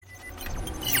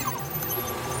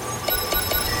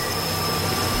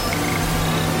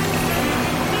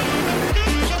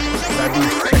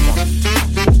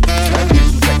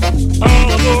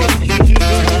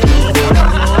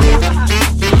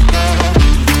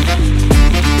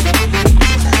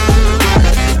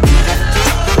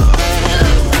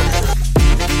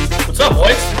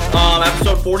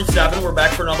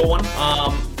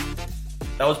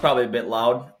was probably a bit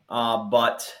loud,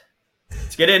 but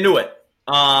let's get into it.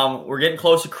 We're getting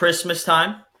close to Christmas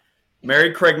time.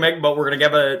 Merry Krigmig, but we're going to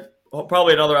give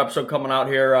probably another episode coming out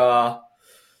here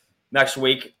next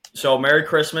week. So Merry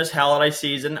Christmas, holiday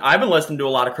season. I've been listening to a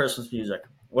lot of Christmas music.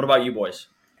 What about you boys?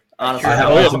 Honestly, I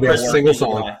haven't listened to a single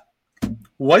song.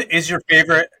 What is your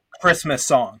favorite Christmas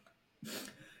song?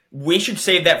 We should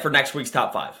save that for next week's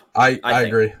top 5. I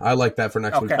agree. I like that for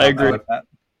next week. I agree with that.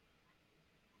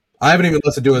 I haven't even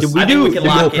listened to a we can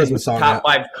lock in Christmas song top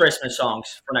yet. 5 Christmas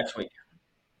songs for next week.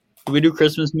 Did we do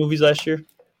Christmas movies last year?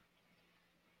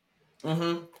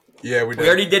 Mm-hmm. Yeah, we did. We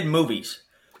already did movies.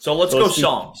 So let's go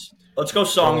songs. Let's go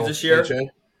songs this year.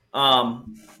 I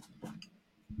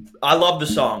love the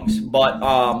songs, but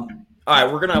all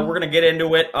right, we're gonna get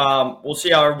into it. We'll see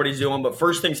how everybody's doing, but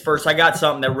first things first, I got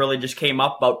something that really just came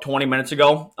up about 20 minutes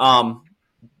ago.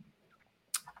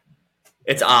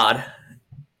 It's odd,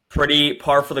 pretty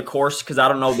par for the course because I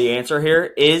don't know the answer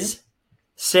here. Is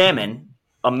salmon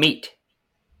a meat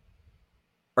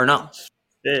or no?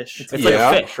 Fish. It's like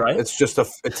a fish, right? It's just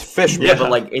it's fish. Yeah, but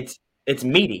like it's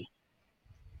meaty.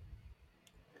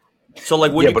 So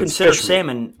like, would you consider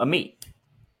salmon a meat?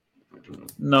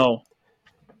 No,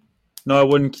 I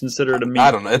wouldn't consider it a meat. I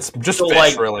don't know. It's just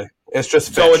fish, really. It's just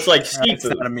fish. So it's like seafood. It's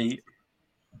not a meat.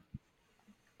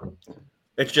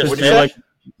 It's just fish. Like,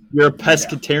 you're a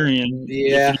pescatarian.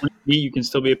 Yeah. If you eat meat, you can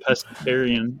still be a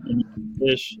pescatarian and eat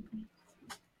fish.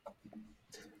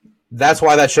 That's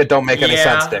why that shit don't make any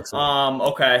sense, Dixon.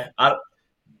 Okay.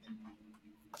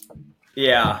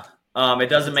 It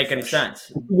doesn't make any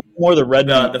sense. More the red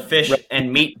meat. The fish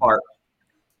and meat part.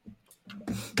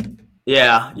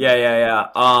 Yeah.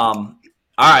 All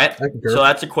right. So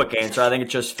that's a quick answer. I think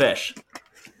it's just fish.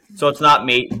 So it's not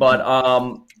meat, but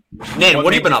Nan, what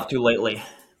have you been up to lately?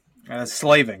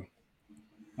 Slaving.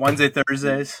 Wednesday,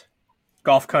 Thursdays,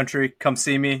 golf country. Come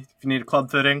see me if you need a club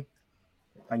fitting.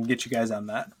 I can get you guys on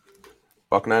that.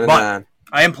 Buck 99.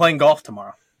 I am playing golf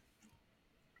tomorrow.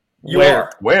 You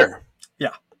are? Where?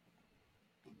 Yeah.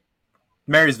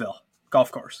 Marysville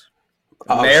golf course.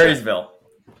 Oh, Marysville.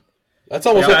 That's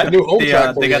almost like the new home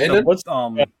track. They got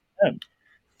the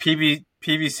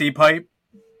PVC pipe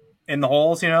in the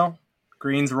holes,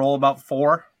 Greens roll about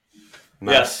 4.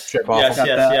 Nice.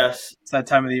 Yes. It's that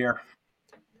time of the year.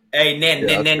 Hey,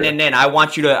 Nan, I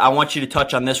want you to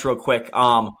touch on this real quick.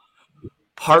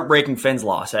 Heartbreaking Finn's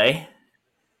loss, eh?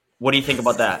 What do you think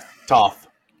about that? Tough.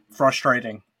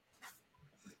 Frustrating.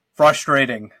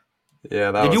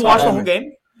 Yeah, Did you watch the whole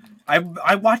game?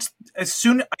 I watched as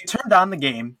soon I turned on the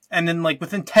game, and then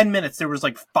within 10 minutes there was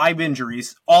 5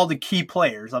 injuries, all the key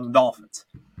players on the Dolphins.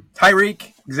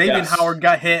 Tyreek, Xavier Howard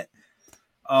got hit.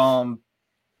 There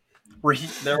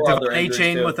were other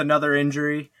A-Chain too, with another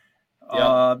injury.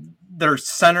 Yep. Their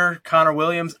center Connor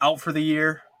Williams out for the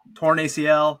year, torn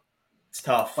ACL. It's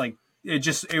tough. It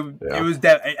was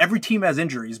that every team has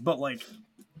injuries, but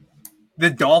the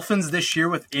Dolphins this year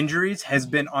with injuries has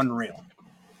been unreal.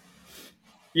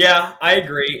 Yeah, I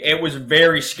agree. It was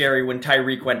very scary when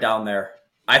Tyreek went down there.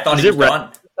 I thought he was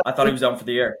done. I thought he was done for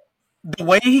the year. The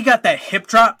way he got that hip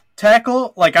drop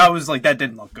tackle, I was that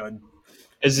didn't look good.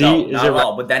 Not at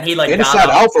all. But then he inside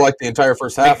out for the entire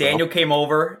first half. Daniel came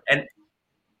over and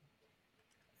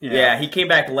he came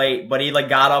back late, but he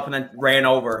got up and then ran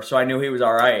over, so I knew he was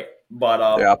all right. But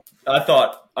I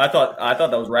thought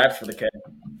that was raps for the kid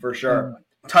for sure.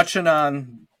 Touching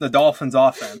on the Dolphins'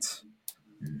 offense,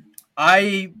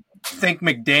 I think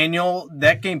McDaniel,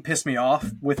 that game pissed me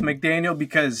off with McDaniel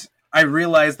because I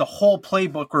realized the whole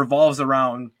playbook revolves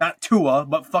around not Tua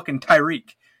but fucking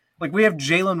Tyreek. We have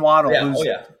Jalen Waddle,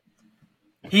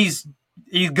 he's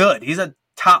good. He's a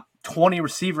top 20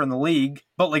 receiver in the league,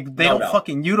 but they don't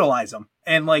fucking utilize him.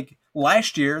 And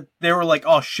last year they were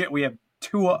oh shit, we have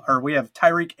Tua or we have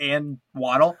Tyreek and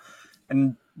Waddle,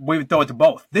 and we would throw it to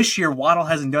both. This year Waddle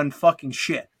hasn't done fucking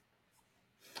shit.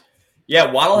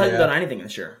 Yeah, Waddle hasn't done anything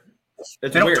this year.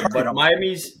 It's weird, but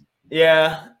Miami's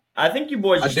I think you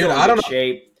boys are still in good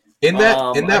shape. In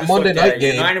that Monday night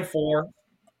game, 9-4.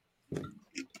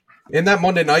 In that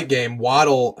Monday night game,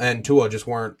 Waddle and Tua just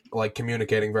weren't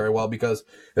communicating very well because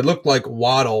it looked like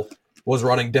Waddle was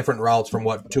running different routes from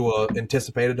what Tua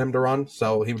anticipated him to run.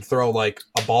 So he would throw a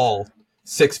ball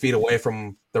 6 feet away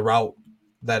from the route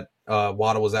that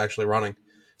Waddle was actually running.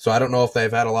 So I don't know if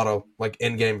they've had a lot of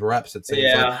in-game reps, it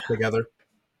seems together.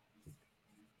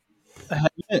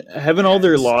 Haven't all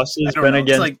their losses been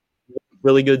against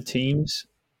really good teams?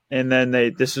 And then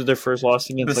this is their first loss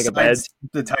against a bad team?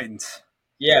 The Titans.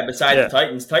 Yeah, besides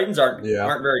the Titans aren't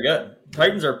very good.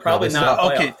 Titans are probably not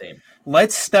a playoff team.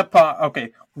 Let's step on.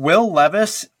 Okay, Will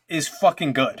Levis is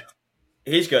fucking good.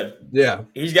 He's good. Yeah.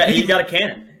 He's got a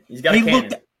cannon. He's got a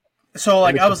cannon. So,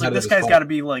 like, I was like, this guy's got to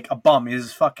be, like, a bum.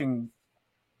 He's fucking...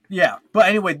 Yeah. But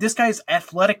anyway, this guy's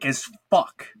athletic as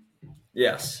fuck.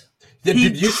 Yes. Did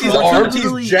you see his arms?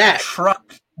 He's jacked.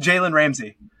 Trucked Jalen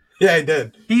Ramsey. Yeah, he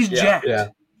did. He's jacked. Yeah.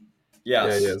 Yes.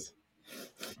 Yeah, he is.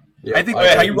 Yeah, I think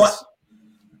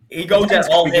he goes at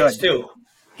all hits, too.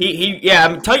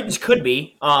 Titans could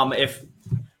be. If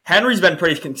Henry's been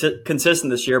pretty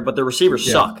consistent this year, but the receivers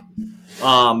suck.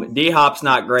 D-Hop's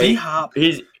not great. D-Hop.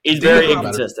 He's very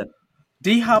inconsistent.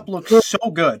 D-Hop looked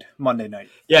so good Monday night.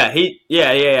 Yeah,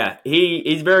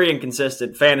 he's very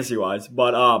inconsistent fantasy-wise,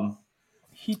 but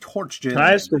he torched Jalen. Can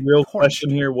I ask a real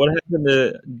question here? What happened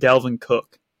to Dalvin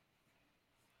Cook?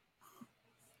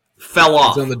 Fell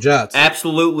off. He's on the Jets.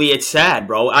 Absolutely, it's sad,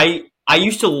 bro. I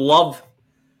used to love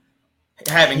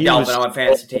having Dalvin on my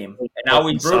fantasy team, and now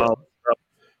he's brutal.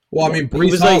 Well, I mean,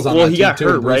 Brees Hall's on that team, got too.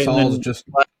 hurt, Brees Hall's just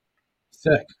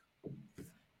sick.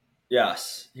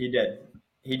 Yes, he did.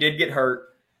 He did get hurt,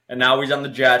 and now he's on the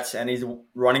Jets, and he's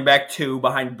running back 2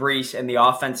 behind Brees, and the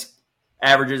offense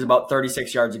averages about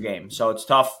 36 yards a game. So it's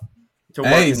tough to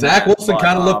work. Hey, Zach Wilson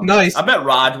kind of looked nice. I bet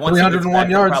Rod, once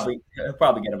 301 yards. He'll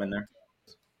probably get him in there.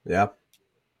 Yeah.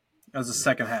 That was the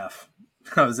second half.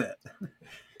 That was it.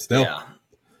 Still. Yeah.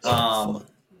 All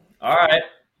right.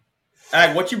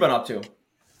 Ag, what you been up to?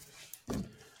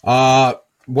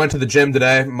 Went to the gym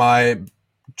today. My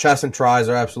chest and tries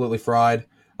are absolutely fried.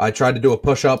 I tried to do a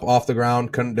push-up off the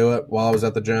ground. Couldn't do it while I was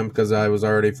at the gym because I was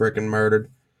already freaking murdered.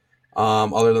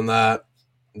 Other than that,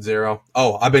 0.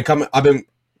 Oh, I've been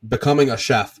becoming a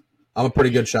chef. I'm a pretty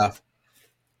good chef.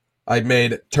 I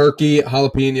made turkey,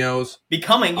 jalapenos.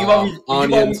 Becoming?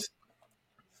 Onions.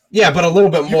 Yeah, but a little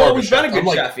bit more. You've always been a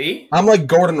good chef, E. I'm like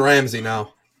Gordon Ramsay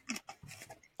now.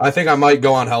 I think I might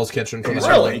go on Hell's Kitchen for this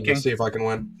weekend to see if I can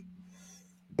win.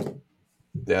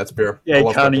 Yeah, it's beer. Yeah,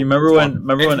 Connie, you remember when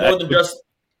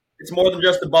it's more than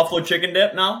just the buffalo chicken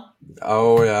dip now?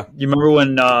 Oh, yeah. You remember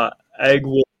when Egg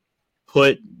will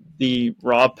put the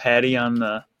raw patty on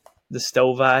the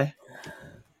stove eye?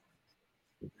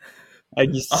 I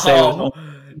used to say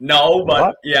no, but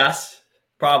what? Yes,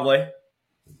 probably.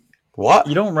 What?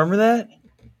 You don't remember that?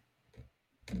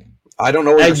 I don't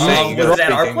know what you're saying. Was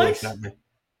that our place?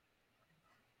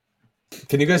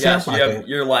 Can you guys hear me?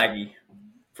 You're laggy,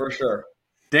 for sure.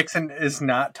 Dixon is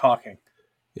not talking.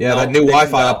 Yeah, that new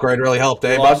Wi-Fi upgrade really helped,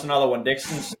 eh? Lost another one.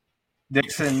 Dixon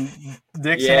hasn't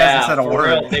said a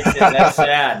word. Real, Dixon, that's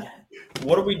sad.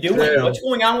 What are we doing? Damn. What's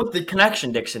going on with the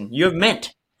connection, Dixon? You have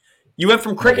Mint. You went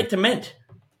from Cricket to Mint.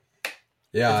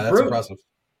 Yeah, that's impressive.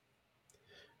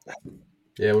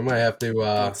 Yeah, we might have to.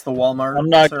 It's the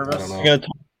Walmart service. I'm going to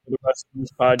talk for the rest of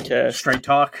this podcast. Straight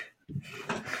talk.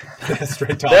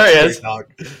 Straight talk. There he is. Talk.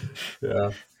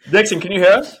 Yeah. Dixon, can you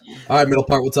hear us? All right, middle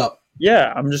part. What's up?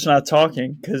 Yeah, I'm just not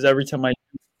talking because every time I'm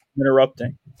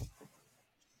interrupting.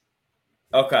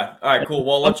 Okay. All right. Cool.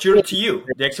 Well, let's shoot it to you,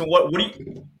 Dixon. What have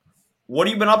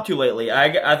you been up to lately?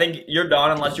 I think you're done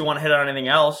unless you want to hit on anything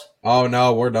else. Oh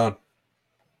no, we're done.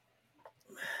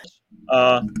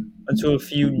 Went to a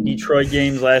few Detroit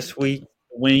games last week.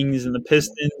 The Wings and the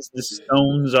Pistons. The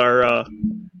Stones are.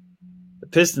 The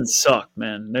Pistons suck,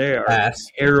 man. They are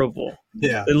terrible.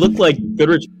 Yeah, they look like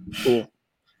Goodrich School.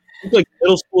 They look like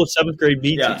middle school 7th grade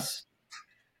B team.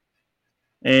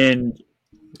 And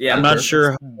I'm not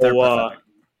sure how.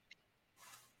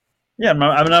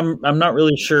 I'm not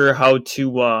really sure how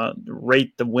to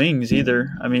rate the Wings either.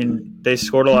 I mean, they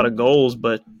scored a lot of goals,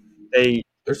 but they're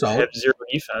solid. Have zero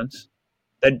defense.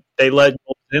 They let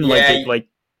in like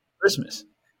Christmas.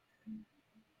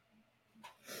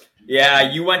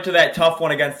 Yeah, you went to that tough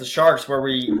one against the Sharks where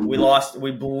we lost.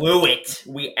 We blew it.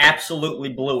 We absolutely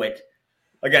blew it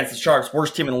against the Sharks,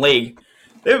 worst team in the league.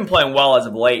 They've been playing well as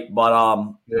of late, but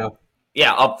up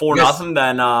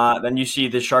 4-0. Then you see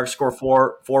the Sharks score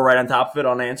four right on top of it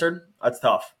unanswered. That's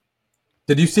tough.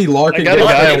 Did you see Larkin?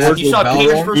 You saw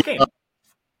Peter's first game.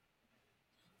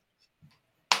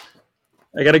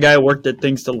 I got a guy at work that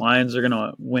thinks the Lions are going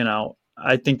to win out.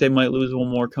 I think they might lose one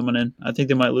more coming in. I think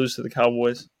they might lose to the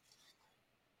Cowboys.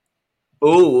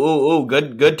 Ooh,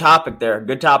 good topic there.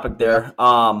 Good topic there.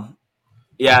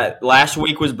 Last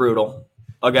week was brutal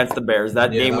against the Bears.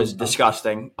 That game was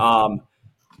disgusting.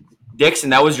 Dixon,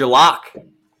 that was your lock,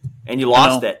 and you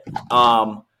lost it.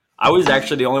 I was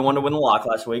actually the only one to win the lock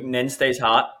last week. Nin stays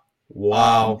hot.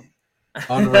 Wow.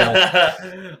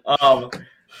 Unreal.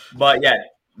 But yeah,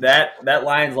 that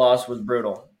Lions loss was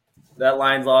brutal.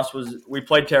 We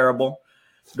played terrible.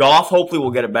 Goff, hopefully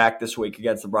we'll get it back this week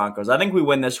against the Broncos. I think we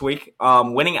win this week.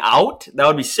 Winning out, that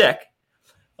would be sick.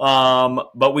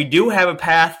 But we do have a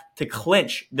path to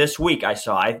clinch this week, I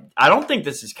saw. I don't think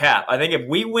this is cap. I think if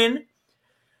we win,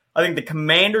 I think the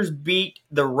Commanders beat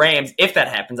the Rams, if that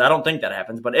happens. I don't think that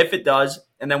happens, but if it does,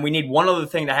 and then we need one other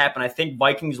thing to happen. I think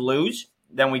Vikings lose,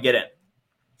 then we get in.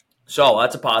 So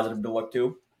that's a positive to look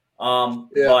to.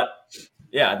 But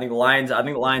yeah, I think the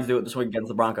Lions do it this week against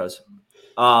the Broncos.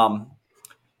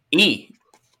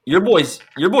 Your boys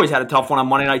had a tough one on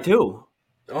Monday night too.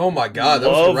 Oh my God, that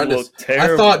was horrendous.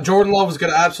 I thought Jordan Love was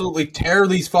going to absolutely tear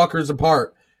these fuckers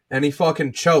apart, and he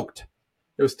fucking choked.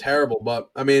 It was terrible, but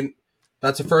I mean,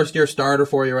 that's a first-year starter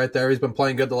for you right there. He's been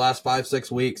playing good the last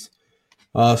 5-6 weeks.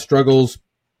 Struggles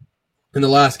in the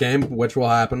last game, which will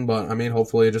happen, but I mean,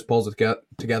 hopefully he just pulls it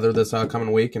together this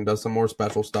coming week and does some more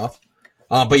special stuff.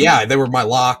 But yeah, they were my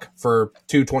lock for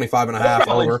 225.5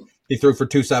 over. He threw for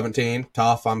 217.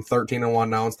 Tough. I'm 13-1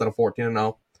 now instead of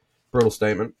 14-0. Brutal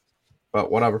statement, but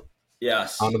whatever.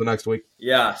 Yes. On to the next week.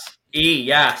 Yes.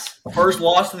 Yes. First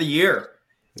loss of the year.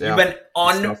 Yeah. You've been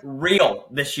unreal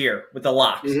this year with the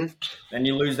locks. Mm-hmm. And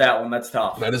you lose that one. That's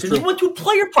tough. That is true. You went to a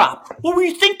player prop. What were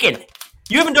you thinking?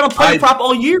 You haven't done a player prop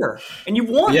all year, and you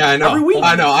won every week.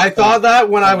 I know. I thought that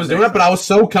when I was doing it, but I was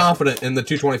so confident in the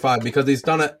 225 because he's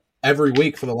done it every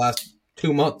week for the last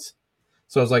 2 months.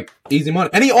 So I was like, easy money.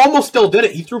 And he almost still did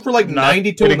it. He threw for like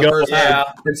 92 in the first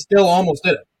half and still almost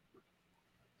did it.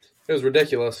 It was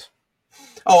ridiculous.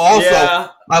 Oh, also,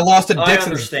 I lost to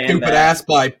Dixon's stupid ass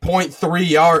by 0.3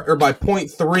 yard or by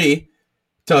 0.3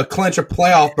 to clinch a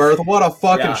playoff berth. What a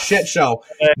fucking shit show.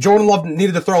 Jordan Love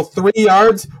needed to throw 3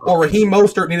 yards, or Raheem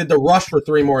Mostert needed to rush for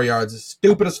 3 more yards. It's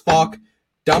stupid as fuck,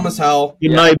 dumb as hell.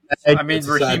 I mean,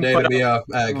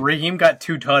 Raheem got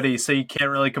 2 tutties, so you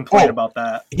can't really complain about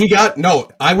that.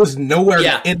 I was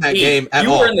nowhere in that game at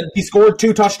all. He scored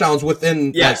 2 touchdowns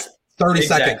within 30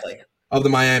 seconds of the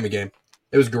Miami game.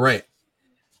 It was great.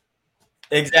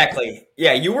 Exactly.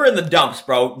 Yeah, you were in the dumps,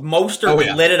 bro.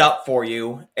 Mostert lit it up for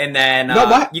you, and then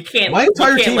you can't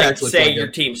say your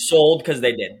team sold because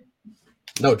they did.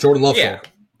 No, Jordan Love sold.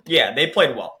 Yeah, they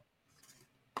played well.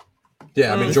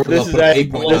 Yeah, I mean, Jordan Love put up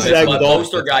 8 points.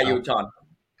 Mostert got you a ton.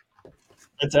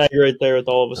 That's Aggie right there with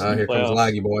all of us in the here playoffs. Comes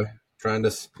Laggy Boy, trying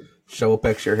to show a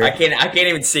picture here. I can't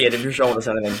even see it if you're showing us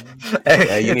anything.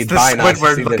 Hey, you need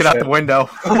Squidward looking out the window.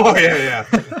 Oh, yeah.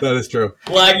 That is true.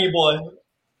 Laggy Boy.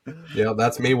 Yeah,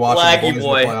 that's me watching. Laggy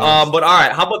Boy. But all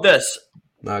right, how about this?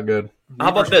 Not good. How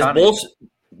about this? Bulls.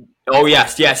 Oh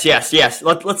yes.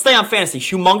 Let's stay on fantasy.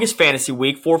 Humongous fantasy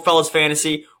week. 4 fellas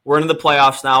fantasy. We're into the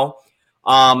playoffs now.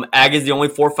 Ag is the only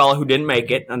 4 fella who didn't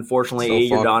make it. Unfortunately,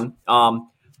 you're done.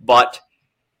 But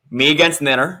me against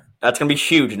Ninner. That's gonna be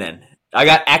huge. Nin. I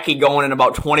got Eki going in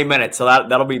about 20 minutes, so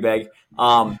that'll be big.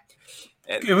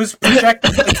 It was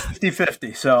projected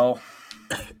 50-50, so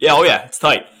yeah, it's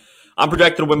tight. I'm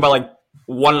projected to win by like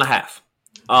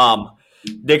 1.5.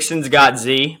 Dixon's got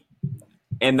Z,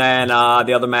 and then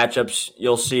the other matchups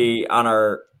you'll see on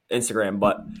our Instagram.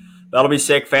 But that'll be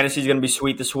sick. Fantasy's going to be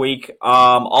sweet this week.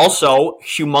 Also,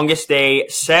 humongous day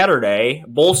Saturday.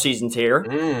 Bowl season's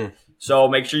here, so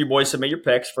make sure you boys submit your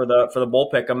picks for the bowl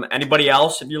pick'em. Anybody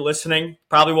else, if you're listening,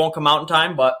 probably won't come out in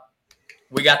time, but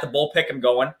we got the bowl pick'em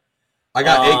going. I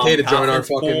got 8K to join our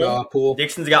fucking pool.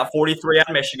 Dixon's got 43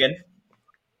 on Michigan.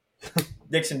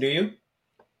 Dixon, do you?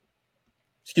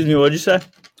 Excuse me, what'd you say?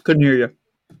 Couldn't hear you.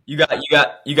 You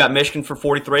got Michigan for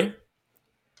 43?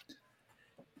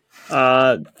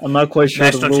 I'm not quite sure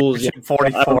the rules yet.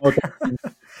 44.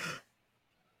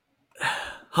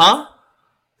 Huh?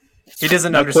 He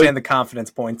doesn't understand the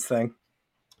confidence points thing.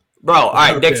 Bro, all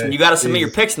right, Dixon, you got to submit your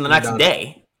picks in the next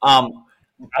day. I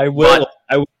will.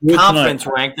 Confidence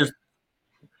rank.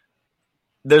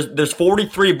 There's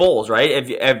 43 bowls, right?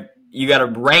 If you got to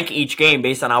rank each game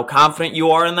based on how confident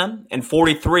you are in them. And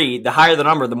 43, the higher the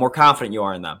number, the more confident you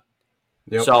are in them.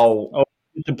 Yep. So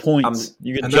the points.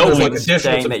 You get points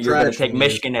saying that you're going to take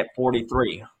Michigan at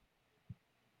 43.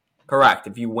 Correct.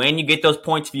 If you win, you get those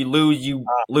points. If you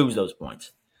lose those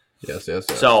points. Yes.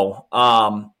 So,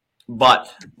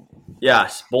 but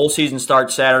yes, bowl season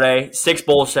starts Saturday. 6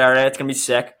 bowls Saturday. It's going to be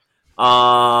sick.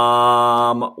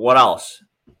 What else?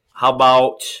 How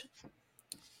about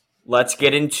let's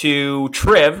get into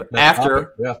Triv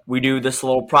after we do this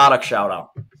little product shout out.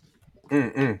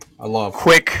 I love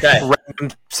quick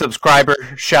random subscriber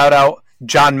shout out.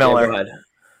 John Miller. Yeah,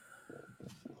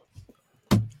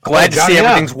 Glad to see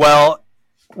everything's well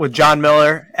with John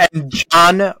Miller. And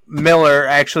John Miller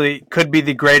actually could be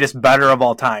the greatest better of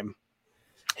all time.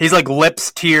 He's like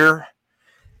Lips tier.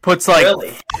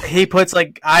 He puts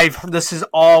this is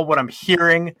all what I'm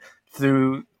hearing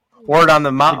through word on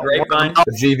the mouth. Grapevine.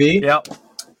 The GV? Yep.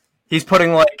 He's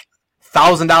putting like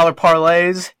 $1,000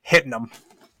 parlays, hitting them.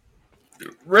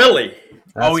 Really?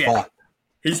 That's yeah. fun.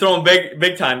 He's throwing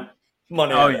big time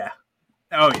money. Oh yeah.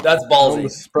 That's ballsy.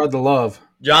 Spread the love.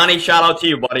 Johnny, shout out to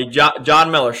you, buddy.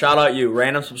 John Miller, shout out you.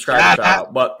 Random subscriber shout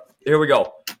out. But here we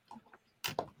go.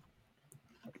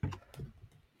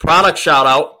 Product shout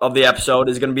out of the episode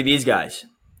is going to be these guys.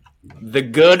 The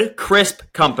Good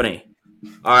Crisp Company.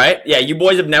 All right. Yeah, you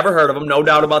boys have never heard of them. No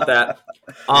doubt about that.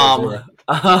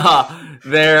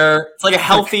 It's like a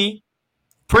healthy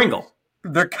Pringle.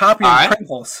 They're copying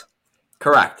Pringles.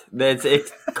 Correct.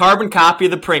 It's carbon copy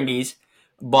of the Pringies,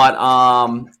 but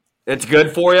it's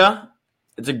good for you.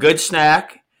 It's a good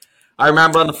snack. I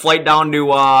remember on the flight down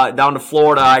to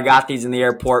Florida, I got these in the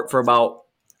airport for about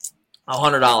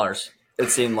 $100. It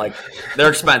seemed like they're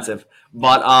expensive,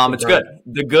 but it's good.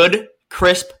 The Good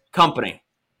Crisp Company,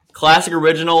 classic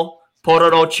original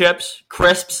potato chips,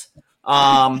 crisps.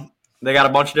 They got a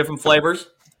bunch of different flavors.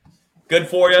 Good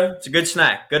for you. It's a good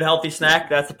snack. Good healthy snack.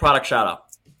 That's the product shout out.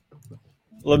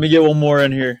 Let me get one more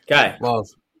in here. Okay. Love.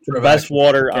 The best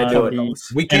water on the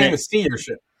We can't even see your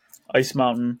shit. Ice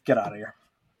Mountain. Get out of here.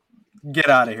 Get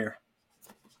out of here.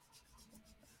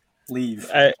 Leave.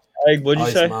 What'd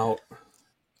you say?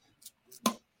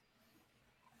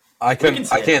 I couldn't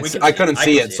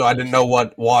see it, so I didn't know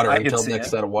what water until Nick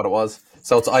said what it was.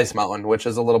 So it's Ice Mountain, which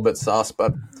is a little bit sus,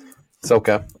 but it's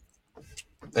okay.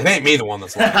 It ain't me the one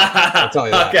that's lying. I'll tell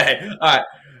you that. Okay. All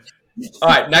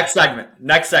right. Next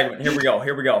segment. Here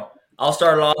we go. I'll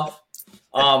start it off.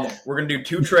 We're gonna do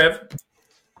two triv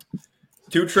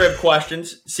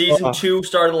questions. Season 2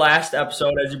 started last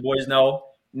episode, as you boys know.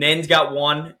 Nin's got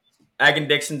 1. Egg and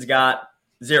Dixon's got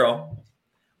 0.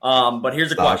 But here's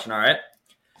the question. All right.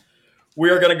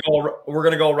 We're gonna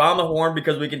go around the horn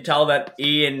because we can tell that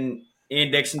E and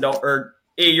Dixon don't. Or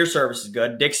E, your service is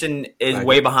good. Dixon is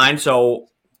way behind, so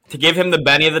to give him the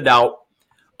benefit of the doubt,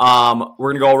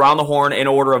 we're gonna go around the horn in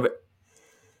order of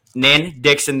Nin,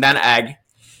 Dixon, then Egg.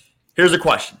 Here's a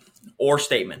question or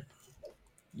statement.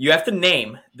 You have to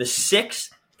name the 6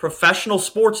 professional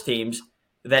sports teams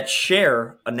that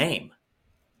share a name.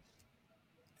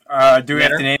 Do we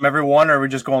have to name every one, or are we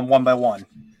just going one by one?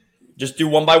 Just do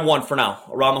one by one for now.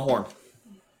 Around the horn.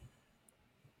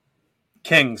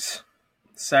 Kings.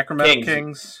 Sacramento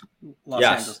Kings. Los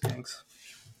Angeles Kings.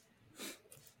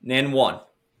 Nin 1.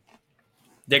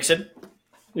 Dixon?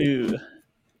 Ew.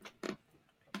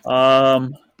 Oh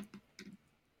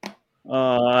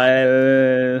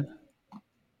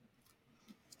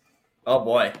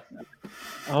boy.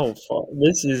 Oh fuck.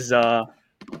 This is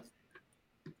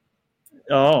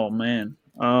oh man.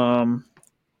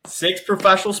 6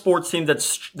 professional sports teams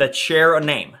that share a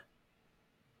name.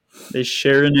 They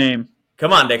share a name.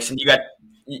 Come on, Dixon. You got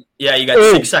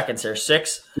 6 seconds here.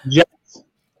 6. Jets.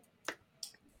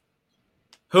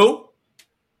 Who?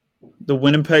 The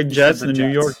Winnipeg Jets and the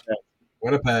New York Jets.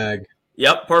 Winnipeg.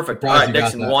 Yep, perfect. All right,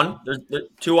 Dixon, 1. There's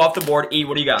 2 off the board. E,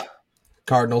 what do you got?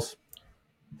 Cardinals.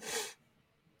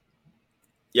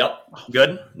 Yep,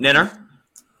 good. Ninner?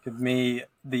 Give me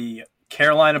the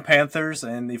Carolina Panthers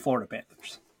and the Florida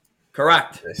Panthers.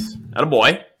 Correct. Nice.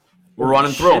 Attaboy. We're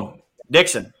running through them.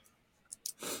 Dixon?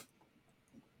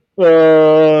 2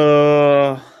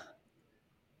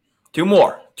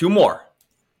 more. 2 more.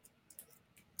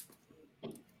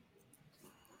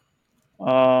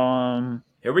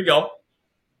 Here we go.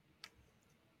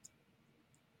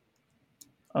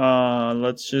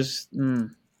 Let's just.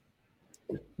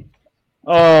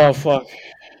 Oh fuck.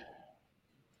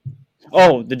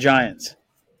 Oh, the Giants.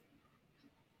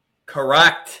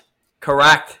 Correct.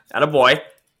 Attaboy.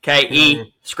 Okay,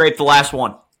 E, scrape the last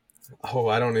one. Oh,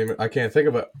 I can't think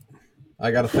of it.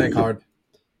 I got to think hard.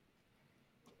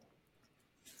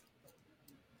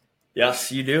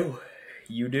 Yes, you do.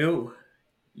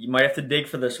 You might have to dig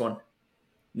for this one.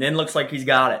 Nin looks like he's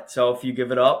got it. So if you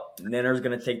give it up, Ninner's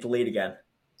going to take the lead again.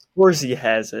 Of course he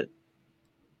has it.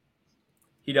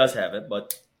 He does have it,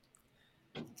 but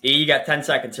E, you got 10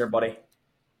 seconds here, buddy.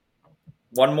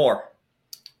 1 more.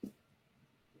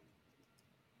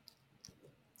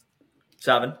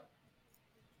 7.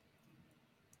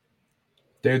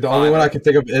 Dude, the only one I can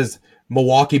think of is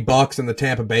Milwaukee Bucks and the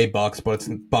Tampa Bay Bucks, but it's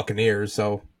Buccaneers,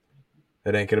 so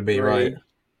it ain't going to be right.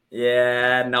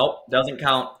 Yeah, nope, doesn't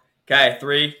count. Okay,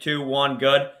 3, 2, 1,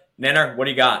 good. Ninner, what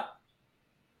do you got?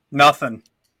 Nothing.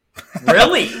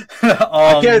 Really?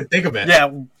 I can't think of it. Yeah,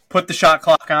 put the shot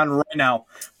clock on right now.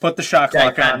 Put the shot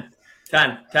clock on.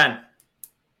 10.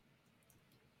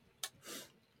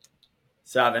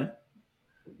 7.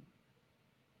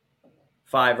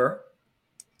 5.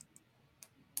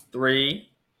 3,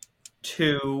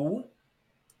 2,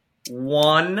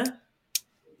 1.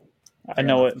 I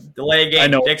know it. Delay a game. I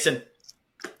know. Dixon.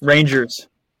 Rangers.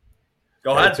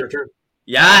 Go ahead. It's your turn.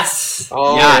 Yes.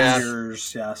 Oh,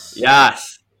 Rangers, yes.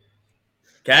 Yes.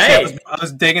 Okay. See, I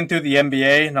was digging through the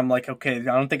NBA, and I'm like, okay, I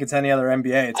don't think it's any other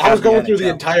NBA. I was going through NHL. the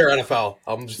entire NFL.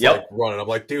 I'm just like running. I'm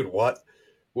like, dude, what?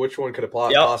 Which one could it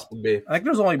possibly be? I think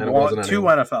there's only two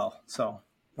NFL, so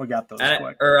we got those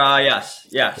quick. Yes.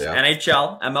 Yeah.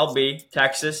 NHL, MLB,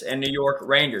 Texas, and New York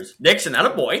Rangers. Dixon,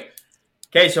 attaboy.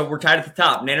 Okay, so we're tied at the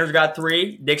top. Nanner's got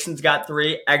 3. Dixon's got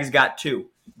 3. Egg's got 2.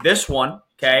 This one,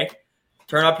 okay,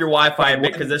 turn up your Wi-Fi a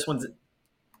bit because this one's...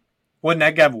 Wouldn't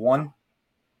Egg have 1?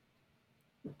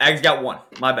 Egg's got 1.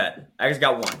 My bad. Egg's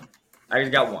got 1. Egg's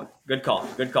got 1. Good call.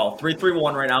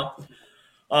 3-3-1 right now.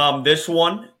 This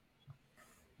one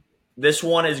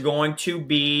is going to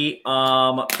be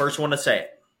first one to say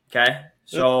it. Okay?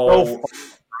 So,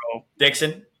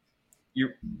 Dixon,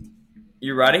 you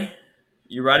ready?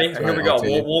 You ready? Here we go.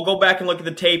 We'll go back and look at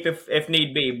the tape if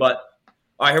need be. But,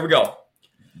 all right, here we go.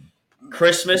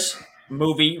 Christmas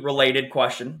movie related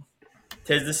question.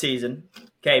 'Tis the season.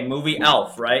 Okay, movie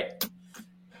Elf, right?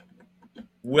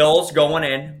 Will's going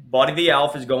in. Buddy the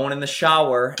Elf is going in the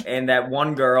shower. And that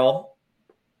one girl,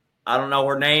 I don't know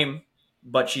her name,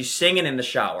 but she's singing in the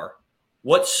shower.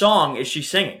 What song is she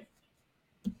singing?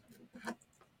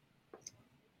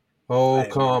 Oh,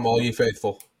 come, all ye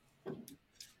faithful.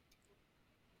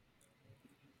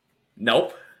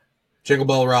 Nope. Jingle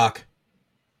Bell Rock.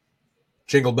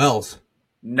 Jingle Bells.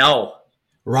 No.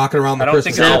 Rocking Around the I don't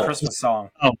Christmas think it's Tree. a Christmas song.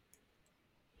 Oh.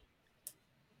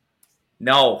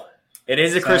 No. It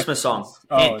is a Christmas song.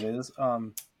 Oh, it is?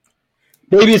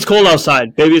 Baby, it's cold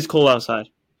outside. Baby, it's cold outside.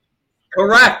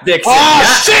 Correct, Dixon.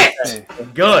 Oh, shit! Hey.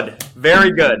 Good.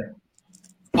 Very good.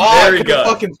 Oh, Very I good.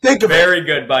 fucking think of it. Very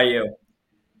good by you.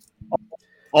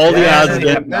 All the odds yeah,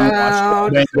 against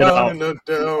Down, Down, down, Throughout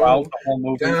down, the whole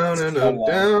movie. down, It's down, so long.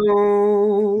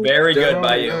 down. Very good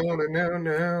by you.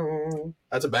 Down.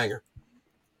 That's a banger.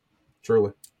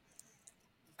 Truly.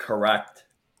 Correct.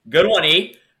 Good one,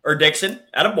 E. Or Dixon.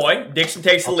 Attaboy. Dixon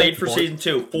takes the I'll lead take the for point. season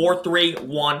 2.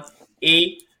 4-3-1.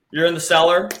 E, you're in the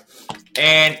cellar.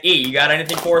 And E, you got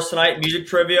anything for us tonight? Music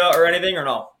trivia or anything or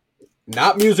no?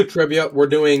 Not music trivia. We're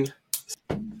doing.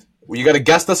 You got to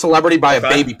guess the celebrity by a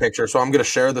baby picture. So I'm going to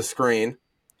share the screen.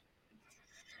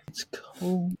 It's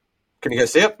cold. Can you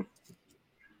guys see it?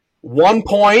 1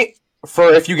 point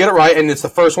for if you get it right, and it's the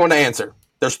first one to answer.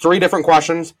 There's 3 different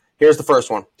questions. Here's the first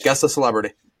one. Guess the celebrity.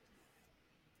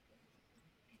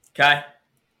 Okay.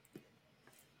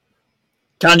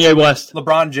 Kanye West.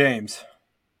 LeBron James.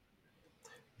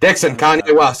 Dixon,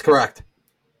 Kanye West, correct.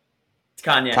 It's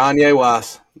Kanye. Kanye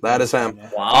West. That is him. Wow.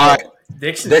 All right.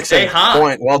 Dixon, Dixon, stay hot.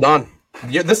 point. Well done.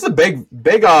 This is a big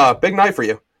night for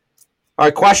you. All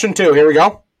right, question 2. Here we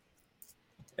go.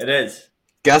 It is.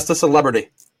 Guess the celebrity.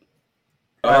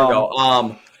 There we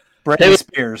go. Britney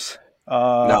Spears.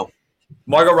 No.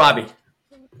 Margot Robbie.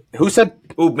 Who said?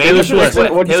 Ooh, maybe Taylor Swift.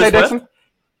 What did you Taylor say, Swift? Dixon?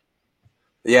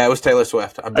 Yeah, it was Taylor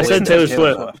Swift. I said Taylor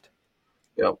Swift.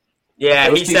 Yep. Yeah,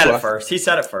 It was he said T-Swift. it first. He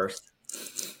said it first.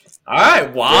 All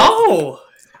right. Wow.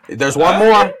 There's one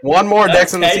more. One more, Okay,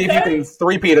 Dixon, to see if you can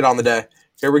three-peat it on the day.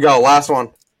 Here we go. Last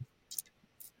one.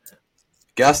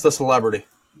 Guess the celebrity.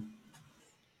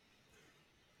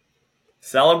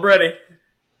 Celebrity.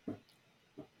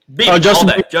 Bieber. Oh, Justin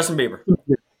all day. Justin Bieber.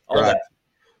 All day.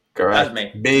 Correct. That's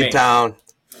me. Beat Me. Town.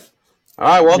 All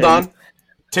right, well done.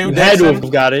 2 You had to Dixon,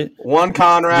 have got it. 1 You're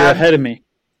Conrad, ahead of me.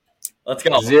 Let's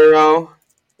go. 0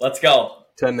 Let's go.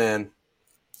 to Nin.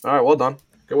 All right, well done.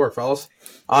 Good work, fellas.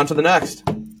 On to the next.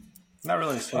 Not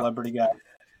really a celebrity guy.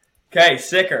 Okay,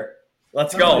 sicker.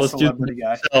 Let's go. Let's do Celebrity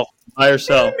guy. sell. Buy or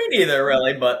sell. Me neither,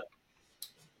 really, but.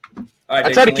 All right,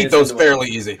 I try to Dixon, keep lead us those into it. fairly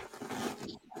easy.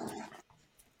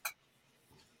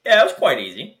 Yeah, it was quite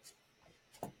easy.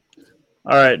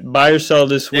 All right, buy or sell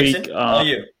this Dixon, week. all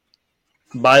you.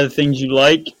 Buy the things you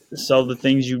like, sell the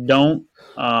things you don't.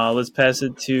 Let's pass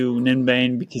it to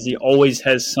Ninbane because he always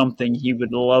has something he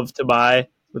would love to buy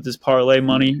with his parlay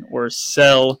money or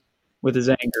sell with his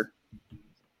anger.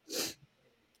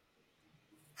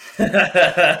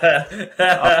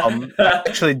 I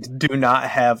actually do not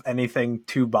have anything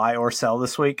to buy or sell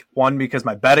this week. 1, because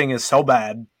my betting is so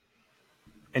bad.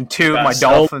 And 2, my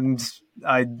Sell. Dolphins,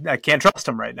 I can't trust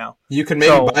them right now. You can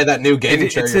maybe buy that new gaming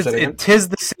chair you're sitting in. Tis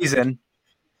the season.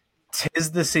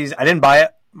 Tis the season. I didn't buy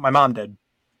it. My mom did.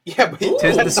 Yeah, but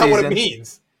Tis that's the not what it season.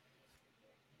 means.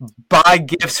 Buy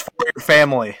gifts for your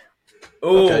family.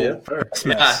 Ooh. Okay, yeah, fair.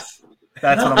 Christmas. Yes.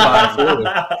 That's what I'm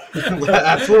buying.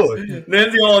 Absolutely.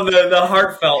 Nancy on the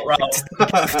heartfelt route.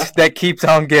 That keeps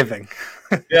on giving.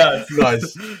 Yes.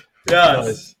 Nice. Yes.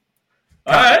 Nice.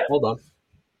 All right. Hold on.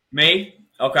 Me?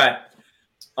 Okay.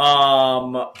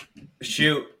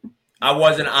 Shoot.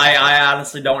 I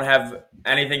honestly don't have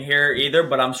anything here either,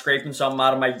 but I'm scraping something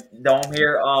out of my dome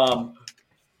here.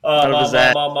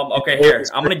 Okay, here.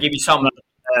 I'm gonna give you something.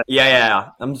 Yeah.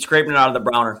 I'm scraping it out of the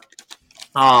browner.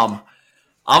 I'm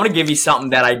gonna give you something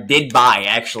that I did buy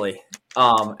actually,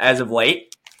 as of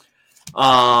late.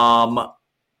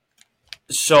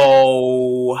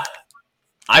 So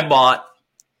I bought.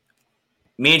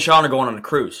 Me and Sean are going on a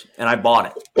cruise, and I bought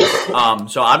it.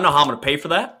 So I don't know how I'm gonna pay for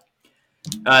that.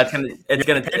 It's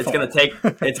gonna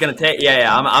take.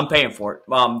 Yeah. I'm paying for it.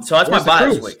 So that's my buy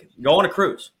this week. Go on a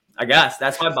cruise. I guess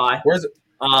that's my buy. Where's it?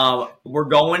 We're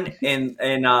going in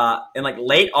like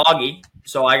late Augie,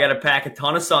 so I got to pack a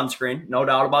ton of sunscreen. No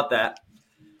doubt about that.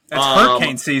 That's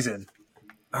hurricane season.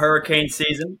 Hurricane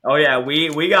season. Oh yeah,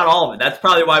 we got all of it. That's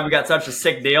probably why we got such a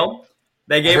sick deal.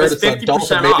 They gave us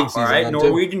 50% off. All right,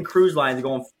 Norwegian Cruise Lines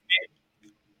going.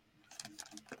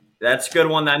 That's a good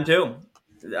one then too.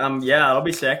 Yeah, it'll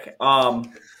be sick.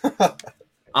 I'm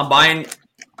buying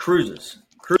cruises.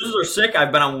 Cruises are sick.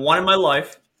 I've been on one in my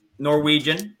life.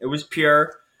 Norwegian. It was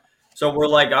pure. So we're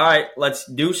like, all right, let's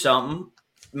do something.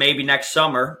 Maybe next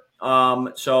summer.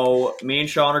 So me and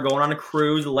Sean are going on a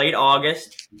cruise late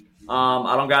August.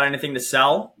 I don't got anything to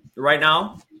sell right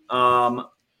now.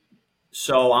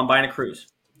 So I'm buying a cruise.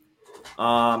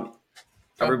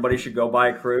 Everybody should go buy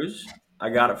a cruise. I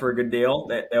got it for a good deal.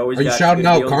 They always Are you got shouting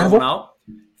out Carnival?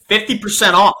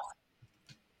 50% off.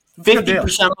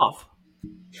 50% off.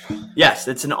 Yes,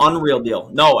 it's an unreal deal.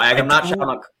 No, I'm not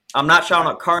shouting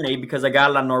out Carney because I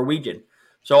got it on Norwegian.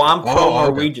 So I'm pro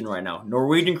Norwegian right now.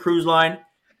 Norwegian Cruise Line.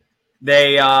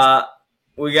 We got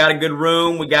a good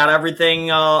room. We got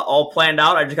everything all planned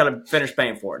out. I just got to finish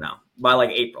paying for it now by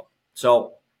like April.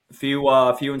 So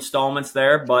a few installments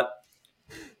there, but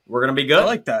we're gonna be good. I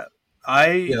like that.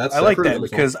 I like that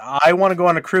because I want to go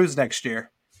on a cruise next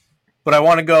year, but I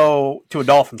want to go to a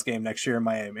Dolphins game next year in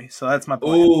Miami. So that's my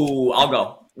plan. Ooh, I'll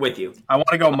go with you. I want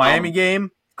to go Miami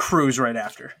game, cruise right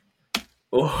after.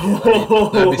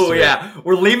 Oh, yeah.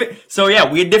 We're leaving. So,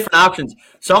 yeah, we had different options.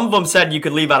 Some of them said you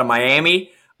could leave out of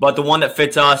Miami, but the one that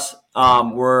fits us,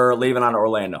 we're leaving out of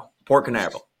Orlando, Port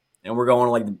Canaveral. And we're going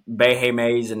to like the Bahia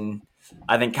Maze and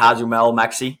I think Cozumel,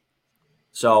 Mexi.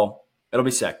 So, it'll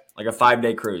be sick. Like a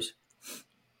 5-day cruise.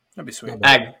 That'd be sweet.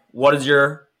 Egg, what is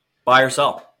your buy or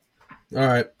sell? All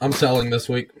right, I'm selling this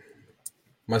week.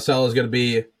 My sell is going to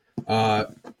be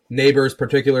neighbors,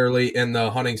 particularly in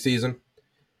the hunting season,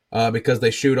 because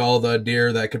they shoot all the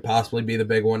deer that could possibly be the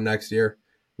big one next year.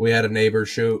 We had a neighbor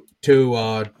shoot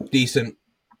one decent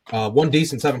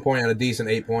 7-point and a decent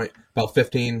 8-point, about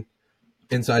 15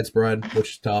 inside spread,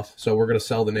 which is tough. So we're going to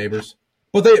sell the neighbors,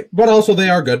 but also they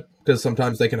are good because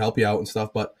sometimes they can help you out and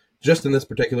stuff. But just in this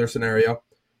particular scenario,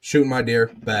 shooting my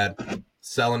deer, bad.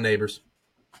 Selling neighbors.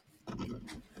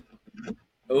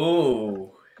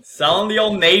 Ooh, selling the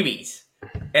old navies.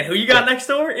 And who you got next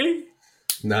door, E?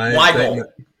 Nice. Weigel.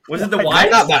 Was it the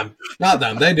Weigel? Not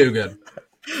them. They do good.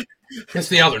 It's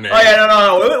the other name. Oh yeah,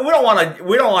 no. We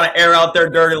don't want to air out their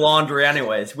dirty laundry,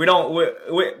 anyways. We don't.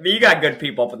 You got good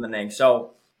people up in the name,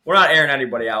 so we're not airing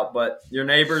anybody out. But your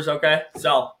neighbors, okay?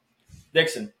 So,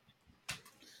 Dixon.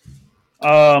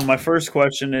 My first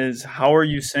question is, how are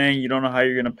you saying you don't know how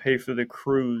you're going to pay for the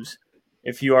cruise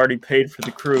if you already paid for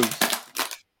the cruise?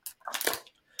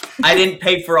 I didn't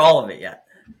pay for all of it yet.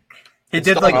 He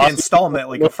did like the installment,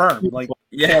 like a firm, like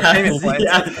payment plan.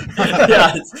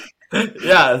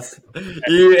 Yes.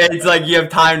 It's like you have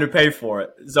time to pay for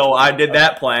it. So I did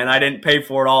that plan. I didn't pay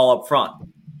for it all up front.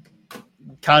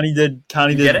 Connie did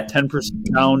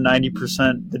 10% down,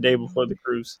 90% the day before the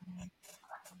cruise.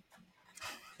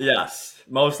 Yes,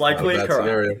 most likely correct.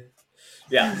 Scenario.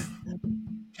 Yeah.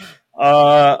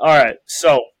 All right.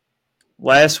 So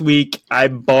last week I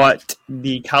bought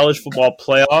the college football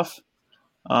playoff.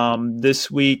 This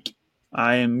week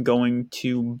I am going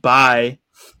to buy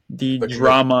the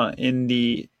drama in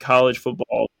the college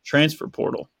football transfer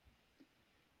portal.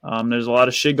 There's a lot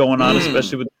of shit going on,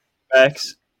 especially with the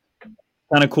backs.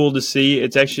 Kind of cool to see.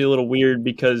 It's actually a little weird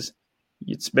because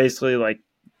it's basically like,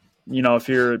 if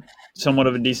you're somewhat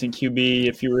of a decent QB,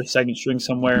 if you were a second string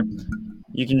somewhere,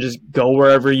 you can just go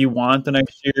wherever you want the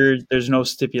next year. There's no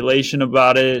stipulation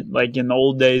about it. Like in the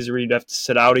old days where you'd have to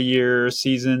sit out a year or a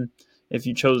season if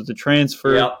you chose to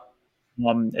transfer. Yep.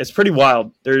 It's pretty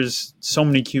wild. There's so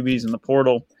many QBs in the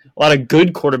portal. A lot of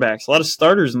good quarterbacks, a lot of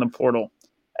starters in the portal,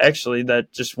 actually,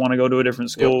 that just want to go to a different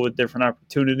school with different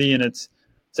opportunity, and it's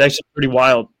actually pretty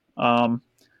wild. I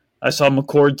saw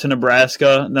McCord to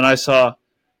Nebraska, and then I saw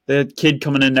the kid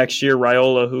coming in next year,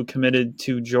 Raiola, who committed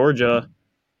to Georgia.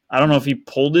 I don't know if he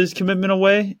pulled his commitment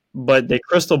away but they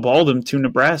crystal balled him to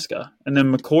Nebraska, and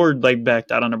then McCord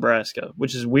backed out on Nebraska,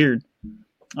 which is weird.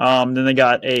 Then they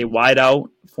got a wideout,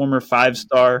 former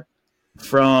 5-star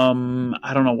from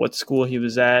I don't know what school he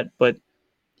was at, but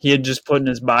he had just put in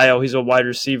his bio he's a wide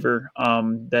receiver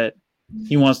that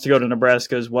he wants to go to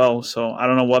Nebraska as well. So I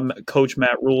don't know what Coach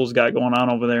Matt Rule's got going on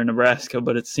over there in Nebraska,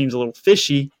 but it seems a little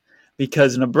fishy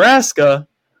because Nebraska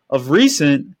of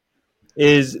recent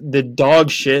is the dog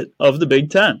shit of the Big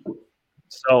Ten.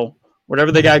 So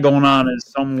whatever they got going on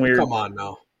is some weird. Come on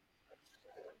now.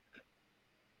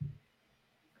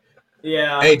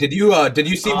 Yeah. Hey, did you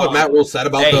see what Matt Rule said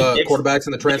about the quarterbacks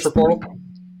in the transfer portal?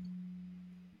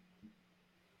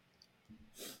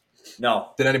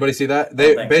 No. Did anybody see that?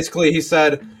 Basically, he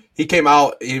said he came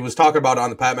out. He was talking about it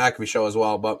on the Pat McAfee show as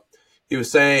well, but he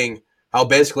was saying how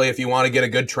basically if you want to get a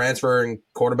good transferring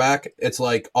quarterback, it's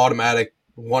like automatic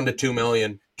 $1 to $2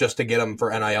 million just to get them for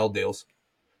NIL deals.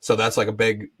 So that's like a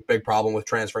big problem with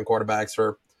transferring quarterbacks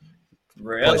for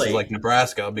places like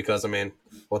Nebraska because, I mean,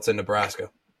 what's in Nebraska?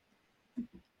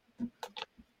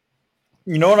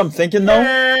 You know what I'm thinking though?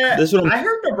 I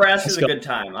heard Nebraska's a good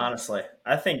time, honestly.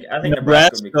 I think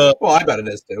Nebraska would be cool. Well, I bet it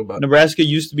is too. But Nebraska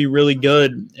used to be really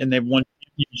good, and they've won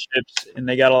championships, and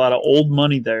they got a lot of old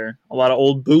money there, a lot of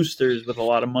old boosters with a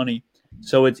lot of money.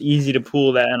 So it's easy to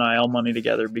pool that NIL money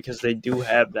together because they do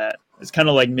have that. It's kind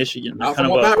of like Michigan. Not kind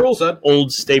from what Matt Rule said.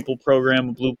 Old staple program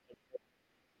of blue.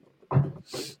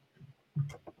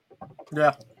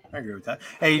 Yeah, I agree with that.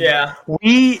 Hey,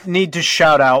 we need to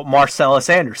shout out Marcellus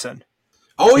Anderson.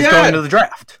 Oh, He's going to the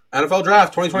draft. NFL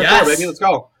draft 2024, baby. Let's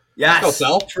go. Yes. Let's go,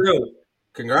 Sel. True.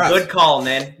 Congrats. Good call,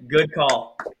 man. Good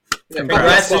call. Yeah,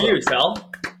 congrats to you, Sel.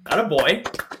 Attaboy.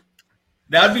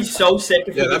 That would be so sick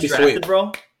if you get drafted, sweet.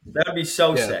 Bro. That would be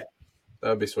so sick. That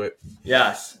would be sweet.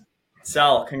 Yes.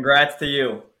 Sel, congrats to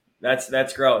you.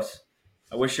 That's gross.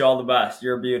 I wish you all the best.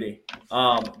 You're a beauty.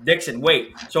 Dixon,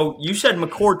 wait. So you said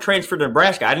McCord transferred to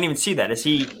Nebraska. I didn't even see that. Is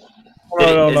he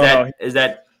No. Is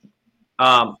that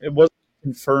it wasn't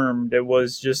confirmed. It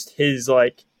was just his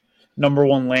number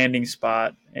one landing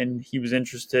spot, and he was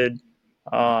interested.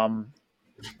 From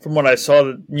what I saw,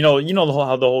 how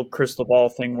the whole crystal ball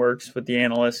thing works with the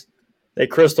analyst. They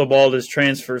crystal balled his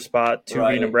transfer spot to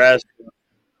be Nebraska.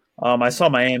 I saw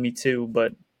Miami too,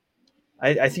 but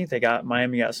I think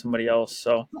Miami got somebody else.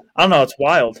 So I don't know. It's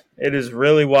wild. It is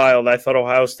really wild. I thought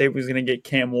Ohio State was going to get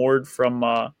Cam Ward from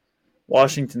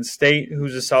Washington State,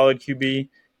 who's a solid QB.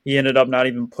 He ended up not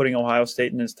even putting Ohio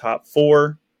State in his top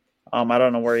 4. I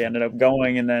don't know where he ended up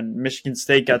going. And then Michigan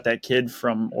State got that kid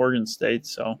from Oregon State.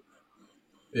 So,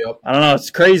 yep. I don't know. It's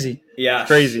crazy. Yeah. It's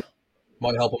crazy.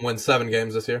 Might help him win 7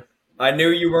 games this year. I knew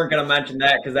you weren't going to mention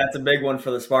that because that's a big one for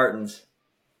the Spartans.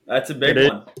 That's a big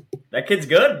one. That kid's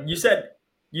good. You said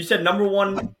number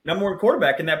one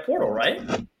quarterback in that portal, right?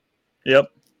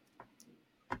 Yep.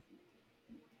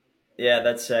 Yeah,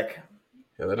 that's sick.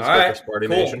 Yeah, that is good for Sparty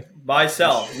Nation. Buy,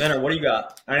 sell. Minner, what do you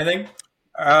got? Anything?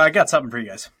 I got something for you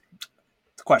guys.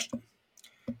 It's a question.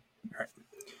 All right.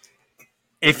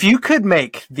 If you could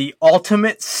make the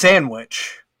ultimate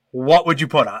sandwich, what would you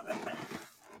put on it?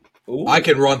 Ooh. I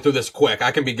can run through this quick.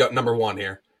 I can be number 1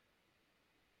 here.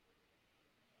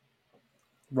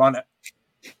 Run it.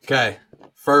 Okay.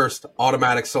 First,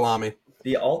 automatic salami.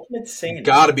 The ultimate sandwich.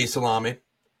 Gotta be salami.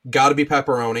 Gotta be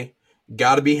pepperoni.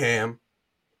 Gotta be ham.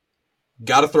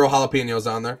 Gotta throw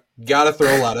jalapenos on there. Gotta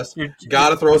throw lettuce.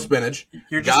 Gotta throw spinach.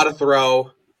 Gotta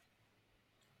throw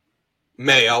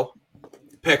mayo.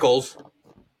 Pickles.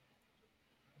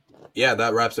 Yeah,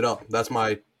 that wraps it up. That's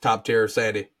my top tier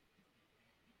Sandy.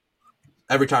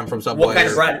 Every time from Subway. What kind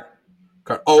of bread?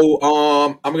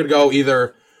 I'm gonna go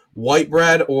either white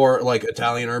bread or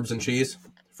Italian herbs and cheese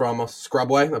from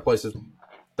Scrubway.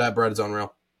 That bread is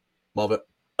unreal. Love it.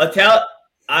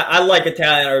 I like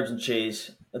Italian herbs and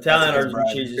cheese. Italian herbs and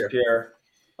cheese is pure.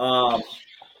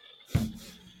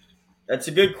 That's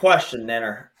a good question,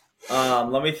 Nenner.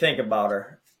 Let me think about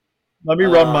her. Let me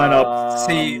run mine up.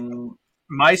 See, oh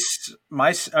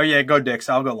yeah, go Dix.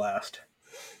 I'll go last.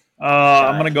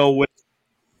 I'm gonna go with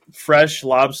fresh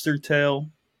lobster tail,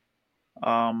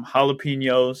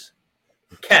 jalapenos,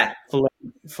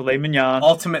 filet mignon,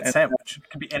 ultimate sandwich. It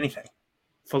could be anything.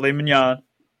 Filet mignon,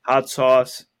 hot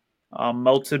sauce,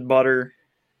 melted butter.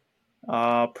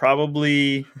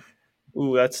 Probably.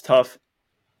 Ooh, that's tough.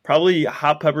 Probably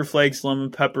hot pepper flakes,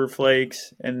 lemon pepper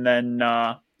flakes, and then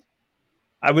I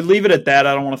would leave it at that.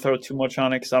 I don't want to throw too much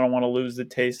on it because I don't want to lose the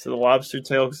taste of the lobster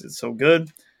tail because it's so good.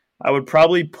 I would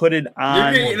probably put it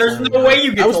on. There's no way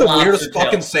you get that was the weirdest tail.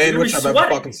 fucking sandwich I've ever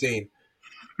fucking seen.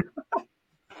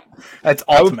 That's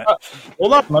ultimate.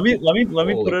 Hold on, let me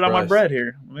Holy put it on my Christ. bread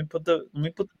here. Let me put the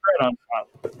bread on top.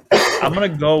 I'm gonna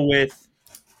go with.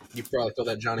 You probably throw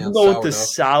that Johnny I'm on gonna go sourdough. with the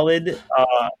solid.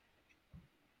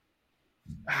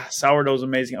 Sourdough is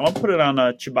amazing. I'm gonna put it on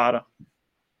ciabatta.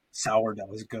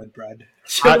 Sourdough is good bread.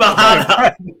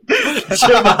 Ciabatta.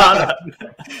 Ciabatta.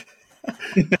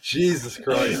 Jesus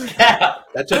Christ. Yeah.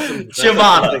 That's just some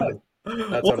Ciabatta.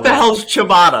 That's What the hell's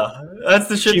ciabatta? That's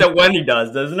the shit Cheap. that Wendy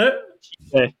does, doesn't it?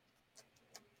 Okay.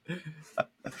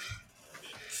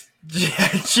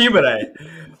 Chibare.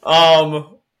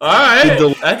 All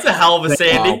right. That's a hell of a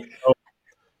Sandy. Wow.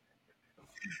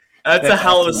 That's a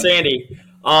hell of a Sandy.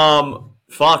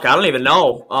 Fuck, I don't even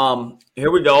know. Here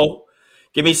we go.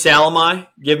 Give me Salami.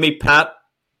 Give me Pep.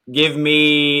 Give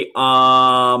me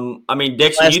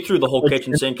Dixon, you threw the whole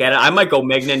kitchen sink at it. I might go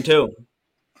Mignon too.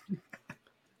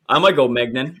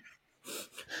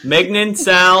 Mignon,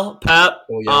 Sal, Pep.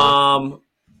 Oh,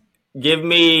 yeah. Give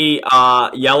me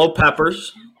yellow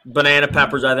peppers. Banana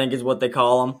peppers, I think is what they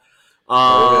call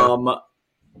them.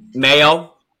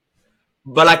 Mayo.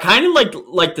 But I kind of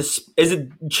like this. Is it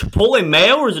Chipotle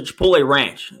mayo or is it Chipotle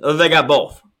ranch? Oh, they got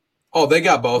both. Oh, they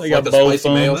got both. They Like got the both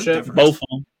spicy mayo shit. Both of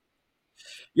them.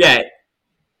 Yeah.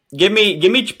 Give me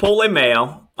Chipotle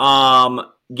mayo.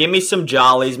 Give me some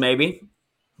Jollies maybe.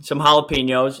 Some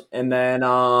jalapenos. And then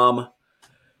I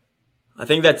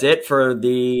think that's it for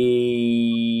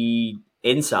the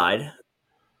inside.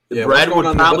 The bread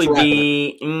would probably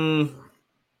be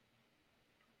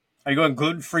Are you going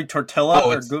gluten-free tortilla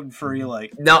or gluten-free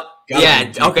no?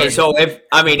 Yeah. Okay. So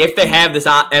if they have this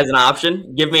as an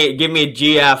option, give me a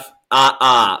GF.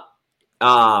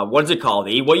 What's it called?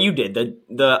 What you did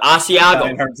the Asiago.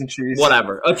 Italian herbs and cheese.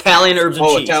 Whatever. Italian herbs and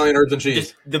cheese. Italian herbs and cheese.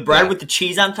 Just the bread with the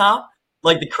cheese on top,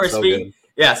 like the crispy. So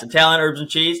yes, Italian herbs and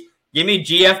cheese. Give me a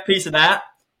GF piece of that.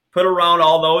 Put around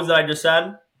all those that I just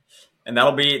said, and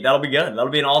that'll be good. That'll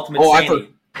be an ultimate.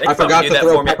 Sandy. I forgot to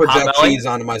throw pepper jack cheese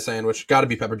onto my sandwich. Got to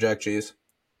be pepper jack cheese.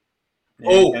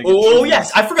 Oh,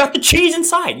 yes. I forgot the cheese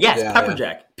inside. Yes, pepper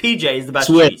jack. PJ is the best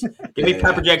cheese. Give me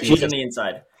pepper jack cheese on the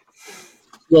inside.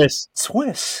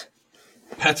 Swiss.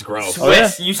 That's gross.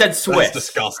 Swiss? You said Swiss. That's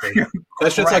disgusting.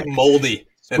 That shit's like moldy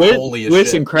and holy as Swiss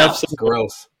shit. and Kraft.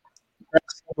 Gross.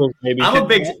 Maybe.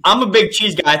 I'm a big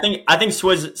cheese guy. I think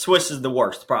Swiss is the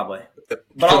worst, probably.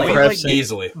 But I'll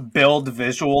easily build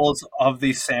visuals of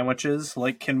these sandwiches.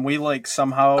 Like, can we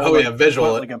somehow?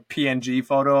 Visual put, a PNG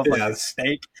photo of a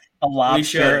steak, a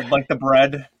lobster, like the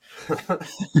bread.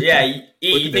 Yeah,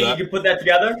 you think you could put that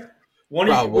together?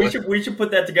 We should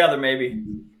put that together, maybe.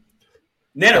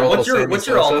 Nana, what's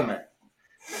your ultimate?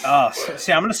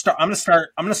 See, I'm gonna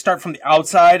start from the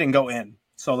outside and go in.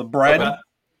 So the bread,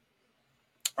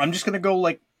 I'm just gonna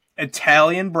go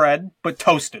Italian bread, but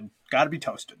toasted. Got to be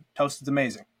toasted. Toasted's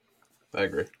amazing. I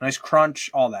agree. Nice crunch,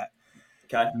 all that.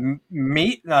 Okay.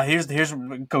 Meat. Now here's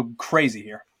go crazy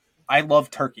here. I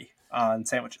love turkey on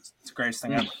sandwiches. It's the greatest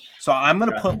thing ever. So I'm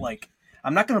gonna put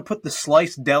I'm not gonna put the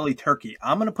sliced deli turkey.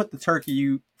 I'm gonna put the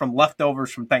turkey from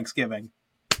leftovers from Thanksgiving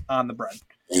on the bread.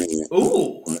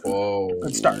 Ooh. Whoa.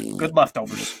 Good start. Good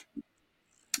leftovers.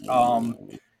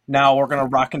 Now we're gonna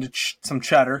rock into some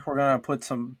cheddar. We're gonna put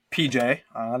some PJ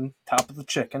on top of the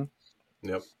chicken.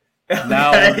 Yep.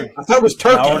 Now I thought it was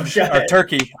turkey. Or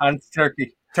turkey on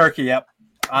turkey. Turkey, yep.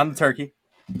 On the turkey.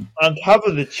 On top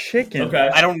of the chicken. Okay.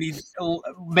 I don't need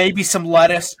maybe some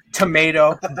lettuce,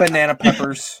 tomato, banana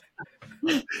peppers,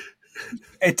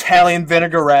 Italian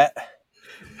vinaigrette,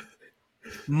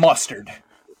 mustard.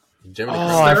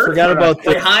 I forgot about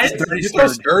the dirty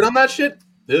stirred on that shit.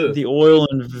 Ew. The oil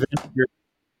and vinegar.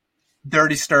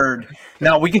 Dirty stirred.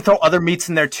 Now we can throw other meats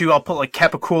in there too. I'll put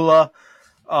capicola.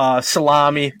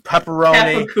 Salami,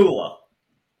 pepperoni. Capicula.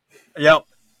 Yep.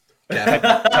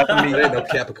 That ain't no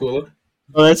capicola.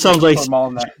 Oh, that sounds like. Put them all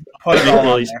in there. Put it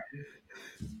all in there.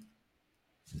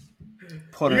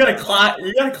 You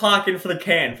gotta clock in for the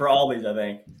can for all these. I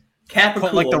think.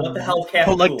 Capicula. What the hell?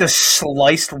 Capicula. Put the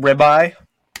sliced ribeye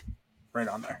right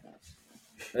on there.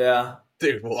 Yeah.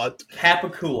 Dude, what?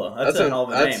 Capicula. That's a hell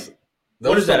of a name.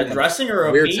 What is that? A dressing or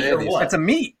a meat or what? It's a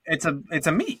meat. It's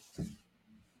a meat.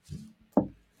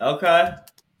 Okay.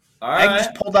 All right. I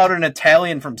just pulled out an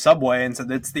Italian from Subway and said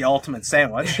it's the ultimate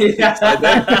sandwich. And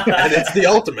it's the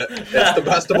ultimate. It's the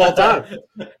best of all time.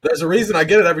 There's a reason I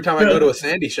get it every time I go to a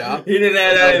Sandy shop. He didn't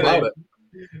add anything.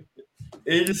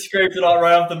 He just scraped it all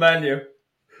right off the menu.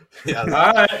 Yeah.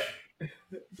 All right.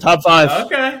 Top 5.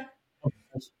 Okay.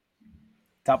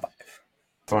 Top 5.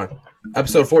 Fine.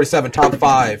 Episode 47, top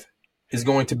 5, is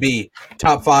going to be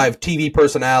top 5 TV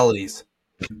personalities.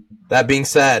 That being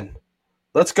said,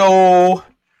 let's go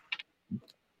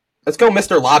Let's go,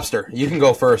 Mr. Lobster. You can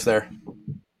go first there,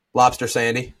 Lobster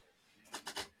Sandy.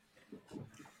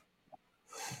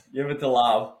 Give it to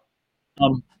Lob.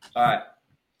 All right.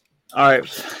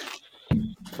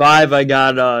 5, I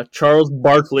got Charles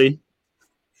Barkley.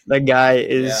 That guy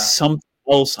is something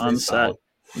else on set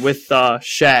with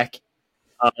Shaq.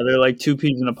 They're like two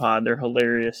peas in a pod. They're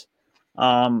hilarious.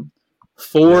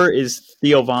 4 is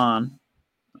Theo Vaughn.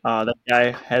 That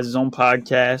guy has his own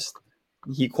podcast.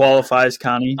 He qualifies,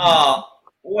 Connie.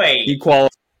 Wait. He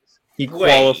qualifies. He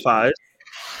qualifies.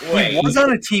 He was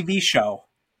on a TV show.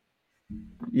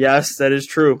 Yes, that is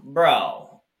true.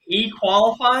 Bro, he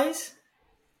qualifies?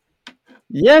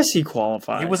 Yes, he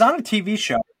qualifies. He was on a TV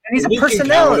show. And he's a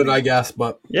personality. I guess,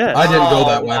 but yeah. I didn't go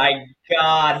that way. Oh, my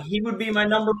God. He'd be my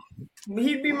number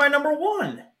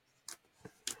 1.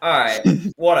 All right.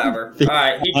 Whatever. All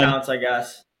right. He counts, I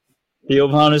guess. Theo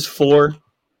Vaughn is 4.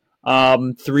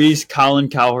 3 is Colin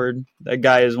Cowherd. That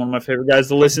guy is one of my favorite guys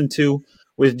to listen to.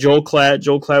 With Joel Klatt.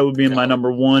 Joel Klatt would be in my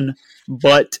number 1,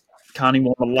 but Connie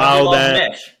won't allow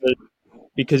that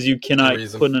because you cannot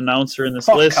put an announcer in this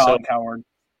list. Colin Cowherd.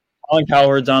 Colin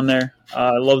Cowherd's on there.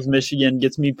 Loves Michigan.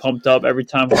 Gets me pumped up every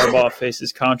time Harbaugh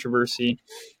faces controversy.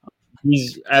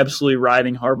 He's absolutely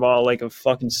riding Harbaugh like a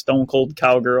fucking stone cold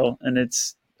cowgirl, and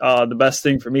it's the best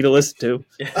thing for me to listen to.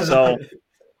 So,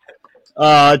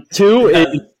 2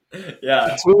 is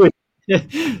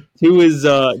two is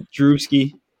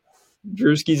Drewski.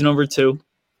 Drewski's number 2.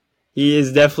 He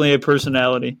is definitely a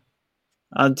personality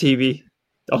on TV.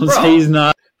 Don't say he's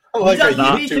not. He's on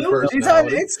TV too? He's on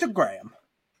Instagram.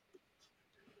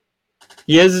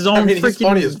 He has his own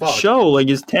freaking show, like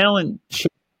his talent show.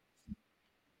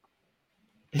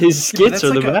 His skits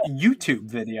are the best. YouTube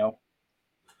video.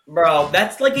 Bro,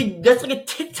 that's like a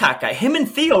TikTok guy. Him and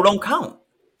Theo don't count,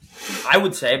 I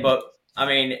would say, but I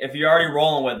mean, if you're already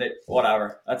rolling with it,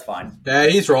 whatever. That's fine. Yeah,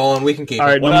 he's rolling. We can keep it. All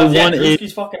right, number 1 is...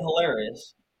 He's fucking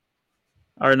hilarious.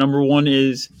 All right, number 1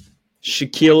 is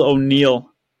Shaquille O'Neal.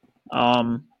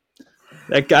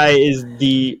 That guy is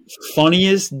the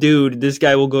funniest dude. This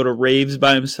guy will go to raves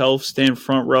by himself, stand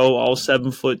front row, all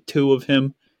 7'2" of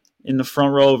him in the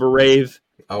front row of a rave,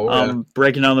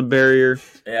 breaking down the barrier.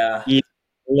 Yeah. He's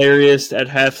hilarious at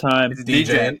halftime. He's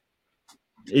a DJ.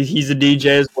 He's a DJ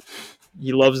as well.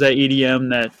 He loves that EDM,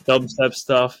 that dubstep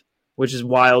stuff, which is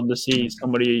wild to see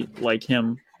somebody like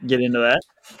him get into that.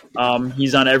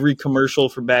 He's on every commercial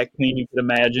for back pain you could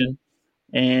imagine,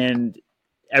 and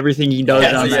everything he does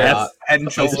on that. Head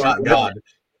and Shoulders God.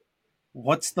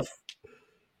 What's the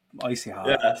icy hot?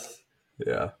 Yes.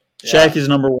 Yeah. Shaq is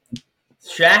number 1.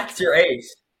 Shaq's your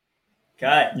ace.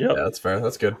 Okay. Yep. Yeah, that's fair.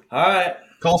 That's good. All right.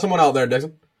 Call someone out there,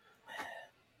 Dixon.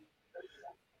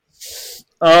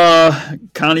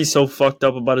 Connie's so fucked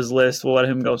up about his list. We'll let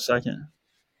him go second.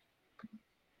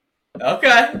 Okay.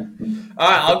 All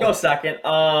right, I'll go second.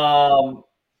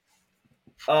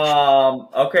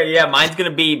 Okay, yeah, mine's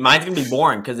gonna be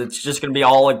boring because it's just gonna be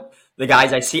all like the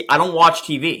guys I see. I don't watch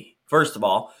TV, first of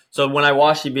all. So when I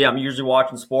watch TV, I'm usually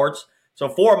watching sports. So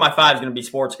 4 of my 5 is gonna be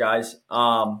sports guys.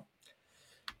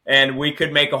 And we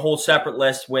could make a whole separate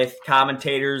list with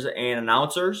commentators and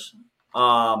announcers.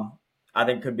 I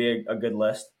think could be a good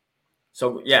list.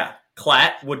 So, yeah,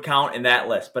 Klatt would count in that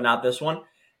list, but not this one.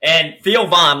 And Theo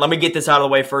Vaughn, let me get this out of the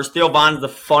way first. Theo Vaughn is the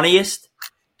funniest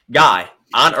guy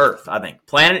on earth, I think.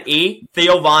 Planet E,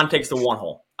 Theo Vaughn takes the 1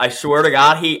 hole. I swear to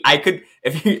God,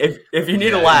 if you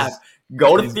need a laugh,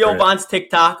 go to Theo Vaughn's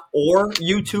TikTok or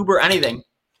YouTube or anything.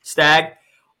 Stag,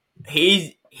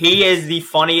 he is the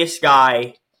funniest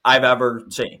guy I've ever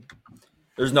seen.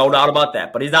 There's no doubt about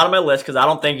that. But he's not on my list because I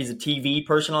don't think he's a TV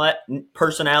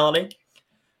personality.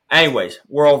 Anyways,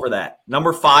 we're over that.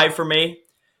 Number 5 for me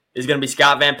is going to be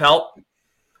Scott Van Pelt.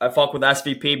 I fuck with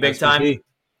SVP big time.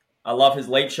 I love his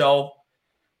late show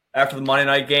after the Monday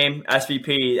night game.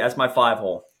 SVP, that's my 5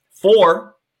 hole.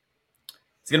 4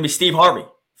 is going to be Steve Harvey.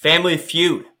 Family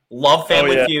Feud. Love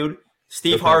Family Feud.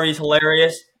 Steve Harvey's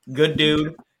hilarious. Good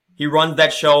dude. He runs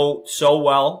that show so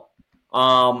well.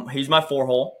 He's my 4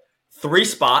 hole. 3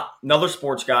 spot, another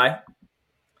sports guy.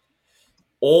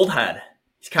 Old head.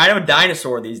 He's kind of a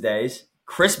dinosaur these days.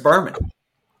 Chris Berman.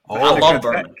 I love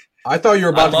Berman. I thought you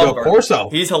were about to go Berman. Corso.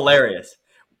 He's hilarious.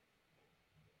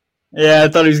 Yeah, I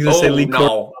thought he was going to say Lee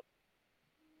Corso.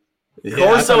 Yeah,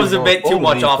 Corso is a bit too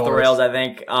much off the rails, I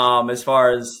think, as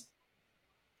far as...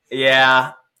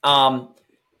 Yeah.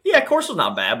 Corso's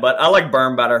not bad, but I like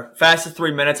Berm better. Fastest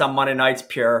 3 minutes on Monday nights,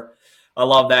 pure. I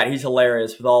love that. He's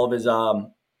hilarious with all of his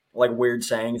like weird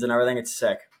sayings and everything. It's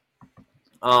sick.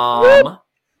 Yeah.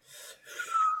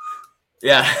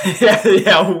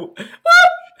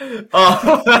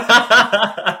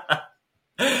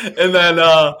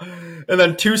 and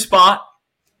then two spot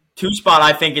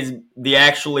I think is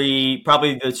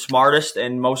probably the smartest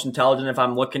and most intelligent. If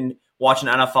I'm watching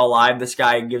NFL Live, this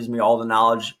guy gives me all the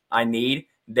knowledge I need.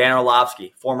 Dan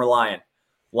Orlovsky, former Lion.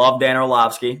 Love Dan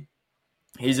Orlovsky.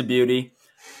 He's a beauty.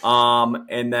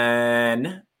 And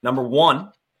then number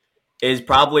one is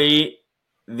probably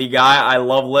the guy I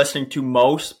love listening to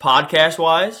most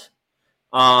podcast-wise,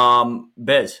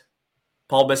 Biz.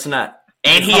 Paul Bissonnette.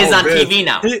 And he is on Biz. TV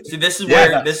now. So this is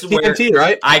where TNT,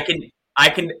 right? I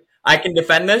can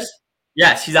defend this.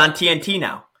 Yes, he's on TNT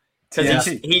now. Because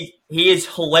he is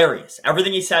hilarious.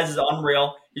 Everything he says is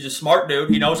unreal. He's a smart dude.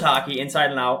 He knows hockey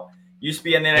inside and out. Used to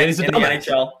be in the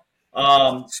NHL.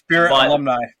 Spirit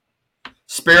alumni.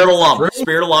 Spirit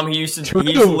alum. He used to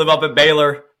live up at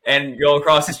Baylor and go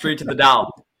across the street to the Dow.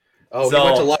 Oh, so he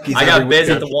went to Lucky's. I got Biz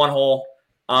at the one hole.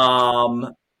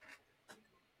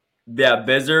 Yeah,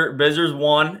 Bizzer's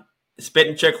one.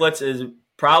 Spittin' Chicklets is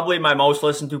probably my most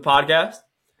listened to podcast.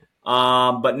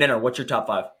 But Ninner, what's your top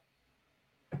 5?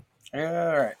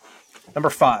 All right. Number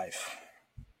 5.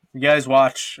 You guys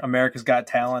watch America's Got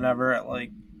Talent ever at like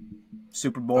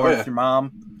Super Bowl with your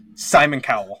mom? Simon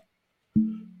Cowell.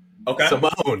 Okay.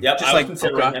 Simone. Yep, I was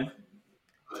considering him.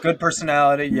 Good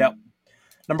personality. Yep.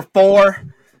 Number 4,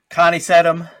 Connie said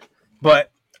him,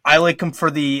 but I like him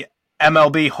for the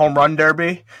MLB Home Run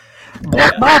Derby.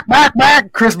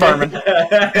 Back. Chris Berman. He's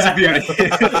a beauty.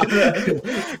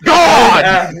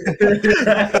 God!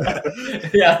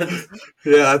 Yeah,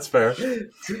 that's fair.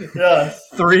 Yeah.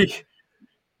 3,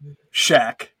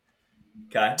 Shaq.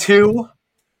 Okay. 2,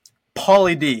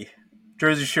 Paulie D,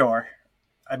 Jersey Shore.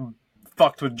 I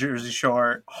fucked with Jersey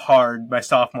Shore hard my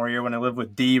sophomore year when I lived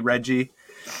with D, Reggie,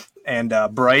 and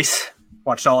Bryce.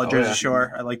 Watched all of Jersey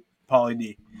Shore. I like Paulie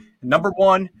D. And number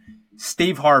 1,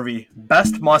 Steve Harvey.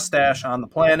 Best mustache on the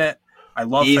planet. I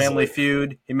love Family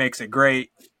Feud. He makes it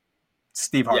great.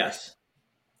 Steve Harvey. Yes.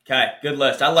 Okay, good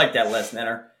list. I like that list,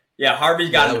 Ninner. Yeah,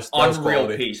 Harvey's got an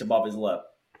unreal piece above his lip.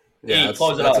 Yeah,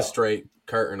 that's a straight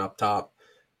curtain up top.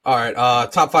 All right,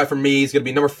 top 5 for me is going to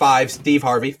be number 5, Steve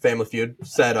Harvey, Family Feud.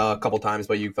 Said a couple times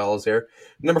by you fellas here.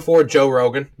 Number 4, Joe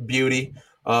Rogan, beauty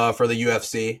for the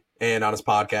UFC and on his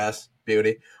podcast,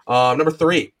 beauty. Number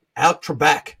 3, Al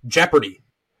Trebek, Jeopardy.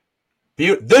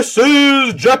 This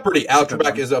is Jeopardy. Al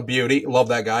Trebek is a beauty. Love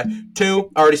that guy.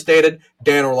 2, already stated,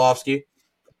 Dan Orlovsky.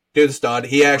 Dude, the stud.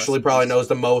 He actually probably knows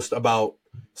the most about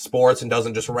sports and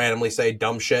doesn't just randomly say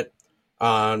dumb shit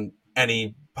on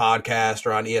any podcast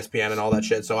or on ESPN and all that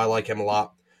shit. So I like him a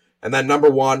lot. And then number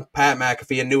 1, Pat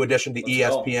McAfee, a new addition to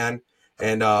ESPN.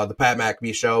 And the Pat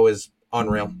McAfee show is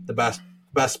unreal. The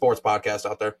best sports podcast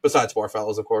out there. Besides Four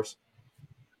Fellas, of course.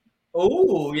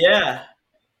 Oh, yeah.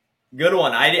 Good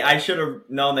one. I should have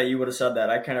known that you would have said that.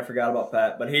 I kind of forgot about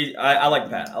Pat, but I like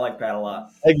Pat. I like Pat a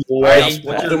lot.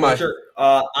 What's your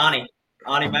Ani?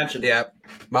 Ani mentioned. Yeah,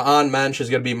 my on mention is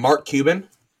gonna be Mark Cuban,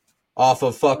 off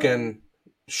of fucking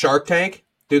Shark Tank.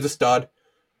 Dude's a stud.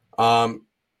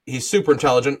 He's super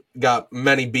intelligent. Got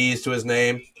many B's to his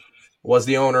name. Was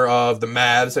the owner of the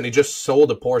Mavs, and he just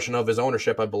sold a portion of his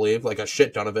ownership, I believe, like a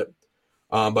shit ton of it.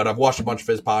 But I've watched a bunch of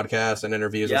his podcasts and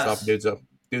interviews and stuff. Dude's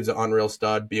an unreal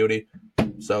stud, beauty.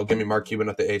 So give me Mark Cuban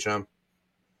at the HM.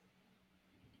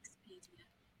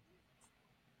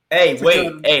 Hey,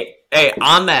 wait, hey,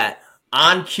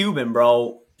 on Cuban,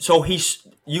 bro. So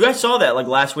you guys saw that like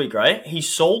last week, right? He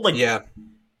sold damn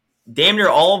near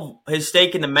all of his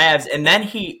stake in the Mavs, and then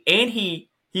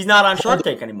he's not on Shark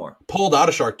Tank anymore. Pulled out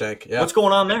of Shark Tank. Yeah. What's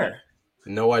going on there?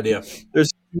 No idea.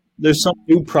 There's some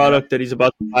new product that he's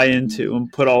about to buy into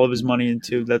and put all of his money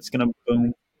into that's gonna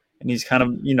boom. And he's kind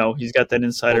of, he's got that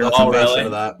insider information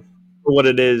of that for what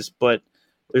it is, but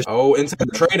there's insider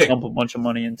trading. Dump a bunch of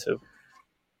money into.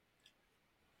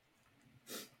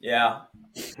 Yeah,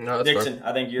 no, Dixon, fair.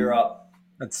 I think you're up.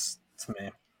 It's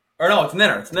me. Or no, it's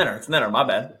Ninner. My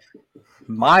bad.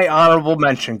 My honorable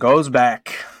mention goes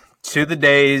back to the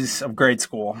days of grade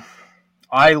school.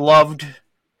 I loved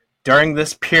during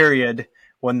this period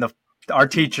when our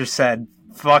teacher said,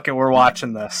 "Fuck it, we're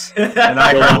watching this." And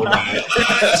I heard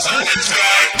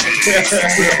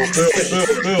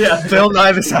Bill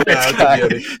Nye the Science Guy.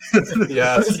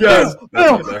 Yes.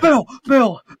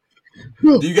 Bill.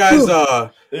 Do you guys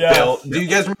Bill, do you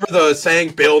guys remember the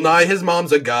saying Bill Nye, his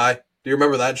mom's a guy? Do you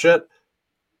remember that shit?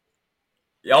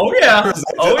 Oh yeah.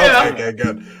 Okay,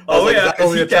 good. Oh yeah. Is that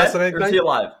only is he dead or is he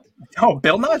alive? alive? Oh,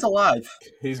 Bill Nye's alive.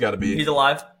 He's got to be. He's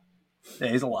alive? Yeah,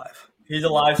 he's alive. He's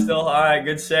alive still. All right,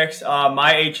 good 6.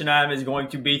 My H&M is going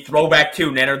to be throwback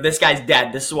 2, Ninner. This guy's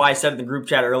dead. This is why I said in the group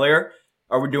chat earlier,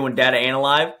 are we doing dead and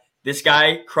alive? This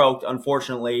guy croaked,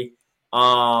 unfortunately,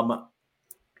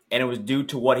 and it was due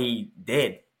to what he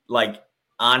did, like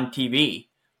on TV.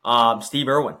 Steve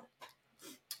Irwin.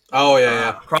 Oh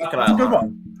yeah. Crocodile. That's a good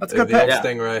one. That's a good pick.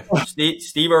 Stingray.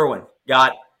 Steve Irwin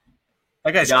got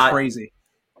that guy's crazy.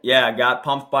 Yeah, got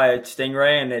pumped by a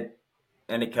stingray and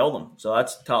it killed him. So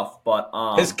that's tough. But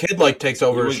his kid takes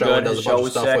over his show and does a bunch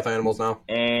of stuff with animals now.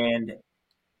 And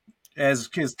as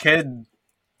his kid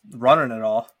running it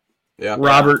all. Yeah,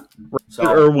 Robert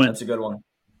Irwin. That's a good one.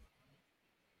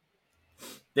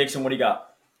 Dixon, what do you got?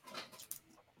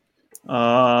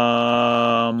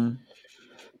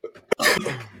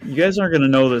 You guys aren't going to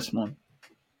know this one.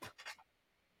 I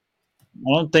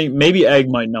don't think. Maybe Egg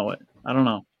might know it. I don't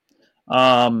know.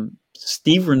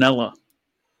 Steve Rinella.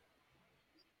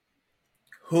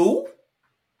 Who?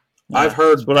 I've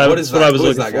heard. That's what I was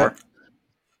looking for.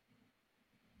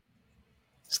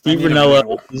 Steve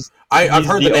Rinella. I've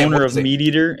heard the owner of Meat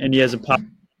Eater, and he has a pop.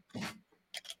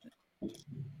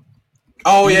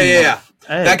 Oh yeah.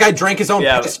 Hey. That guy drank his own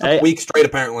piss for a week straight.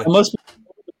 Apparently,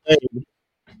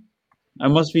 I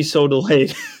must be so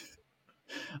delayed.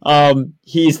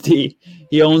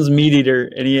 He owns Meat Eater,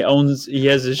 and he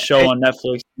has his show on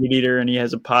Netflix, Meat Eater, and he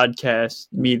has a podcast,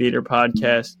 Meat Eater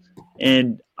podcast.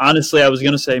 And honestly, I was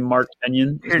gonna say Mark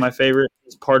Kenyon is my favorite.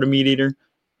 He's part of Meat Eater,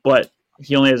 but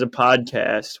he only has a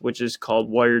podcast which is called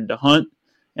Wired to Hunt,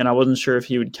 and I wasn't sure if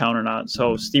he would count or not.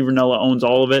 So Steve Rinella owns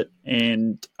all of it,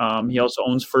 and he also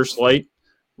owns First Light,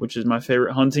 which is my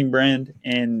favorite hunting brand,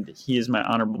 and he is my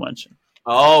honorable mention.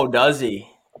 Oh, does he?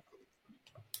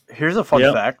 Here's a fun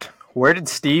fact. Where did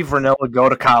Steve Rinella go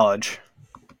to college?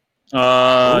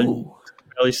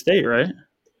 Valley State, right?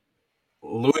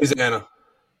 Louisiana.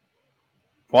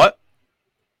 What?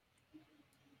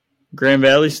 Grand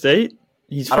Valley State?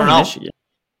 He's from Michigan.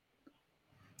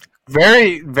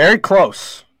 Very, very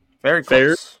close. Very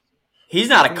close. He's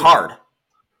not a card.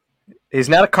 He's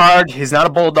not a card. He's not a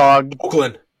Bulldog.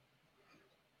 Oakland.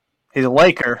 He's a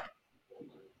Laker.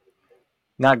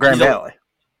 Not Grand Valley.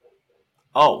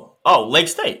 Oh, Lake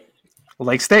State.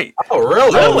 Lake State. Oh,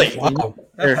 really? Really? Wow.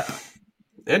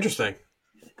 Interesting.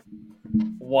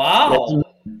 Wow.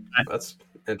 That's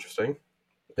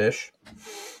interesting-ish.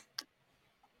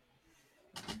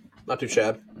 Not too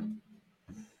shabby.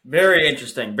 Very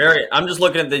interesting. I'm just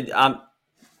looking at the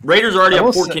Raiders already up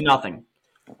 14-0.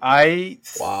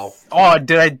 Wow. Oh,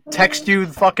 did I text you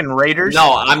the fucking Raiders?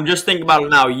 No, I'm just thinking about it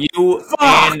now. You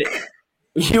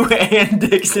and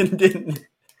Dixon didn't.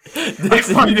 I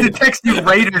wanted to text you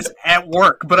Raiders at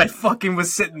work, but I fucking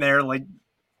was sitting there like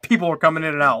people were coming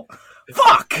in and out.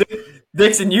 Fuck!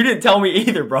 Dixon, you didn't tell me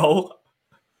either, bro.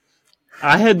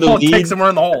 I had the lead. Take somewhere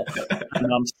in the hole.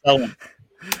 And I'm selling.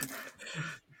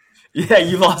 Yeah,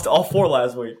 you lost all 4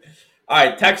 last week. All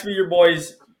right, text me your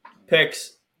boys'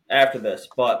 picks after this.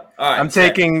 But all right, I'm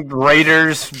taking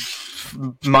Raiders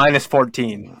minus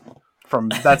 14.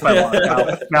 That's my lock.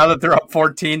 Now that they're up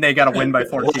 14, they got to win by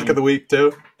 14. Lock of the week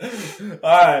too. All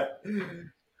right,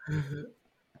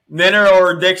 Ninner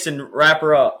or Dixon, wrap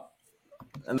her up.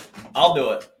 And I'll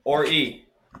do it, or E,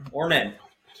 or Nin.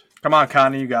 Come on,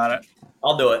 Connie, you got it.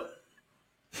 I'll do it.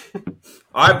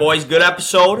 All right, boys, good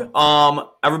episode.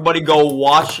 Everybody go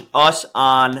watch us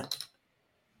on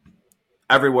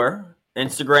everywhere.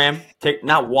 Instagram,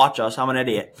 not watch us. I'm an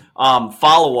idiot.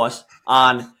 Follow us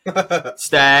on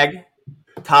Stag,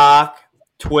 Talk,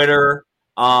 Twitter,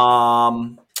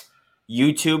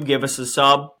 YouTube. Give us a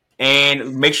sub,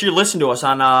 and make sure you listen to us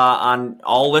on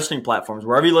all listening platforms.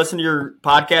 Wherever you listen to your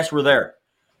podcast, we're there.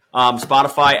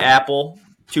 Spotify, Apple,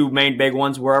 2 main big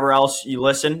ones. Wherever else you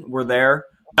listen, we're there.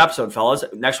 Episode, fellas.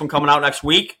 Next one coming out next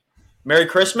week. Merry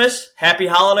Christmas, Happy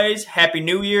Holidays, Happy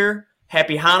New Year,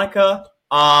 Happy Hanukkah.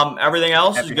 Everything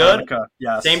else is good. Hanukkah,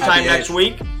 yes. Same time next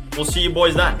week. We'll see you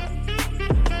boys then.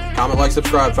 Comment, like,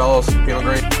 subscribe, fellas. Feeling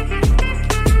great.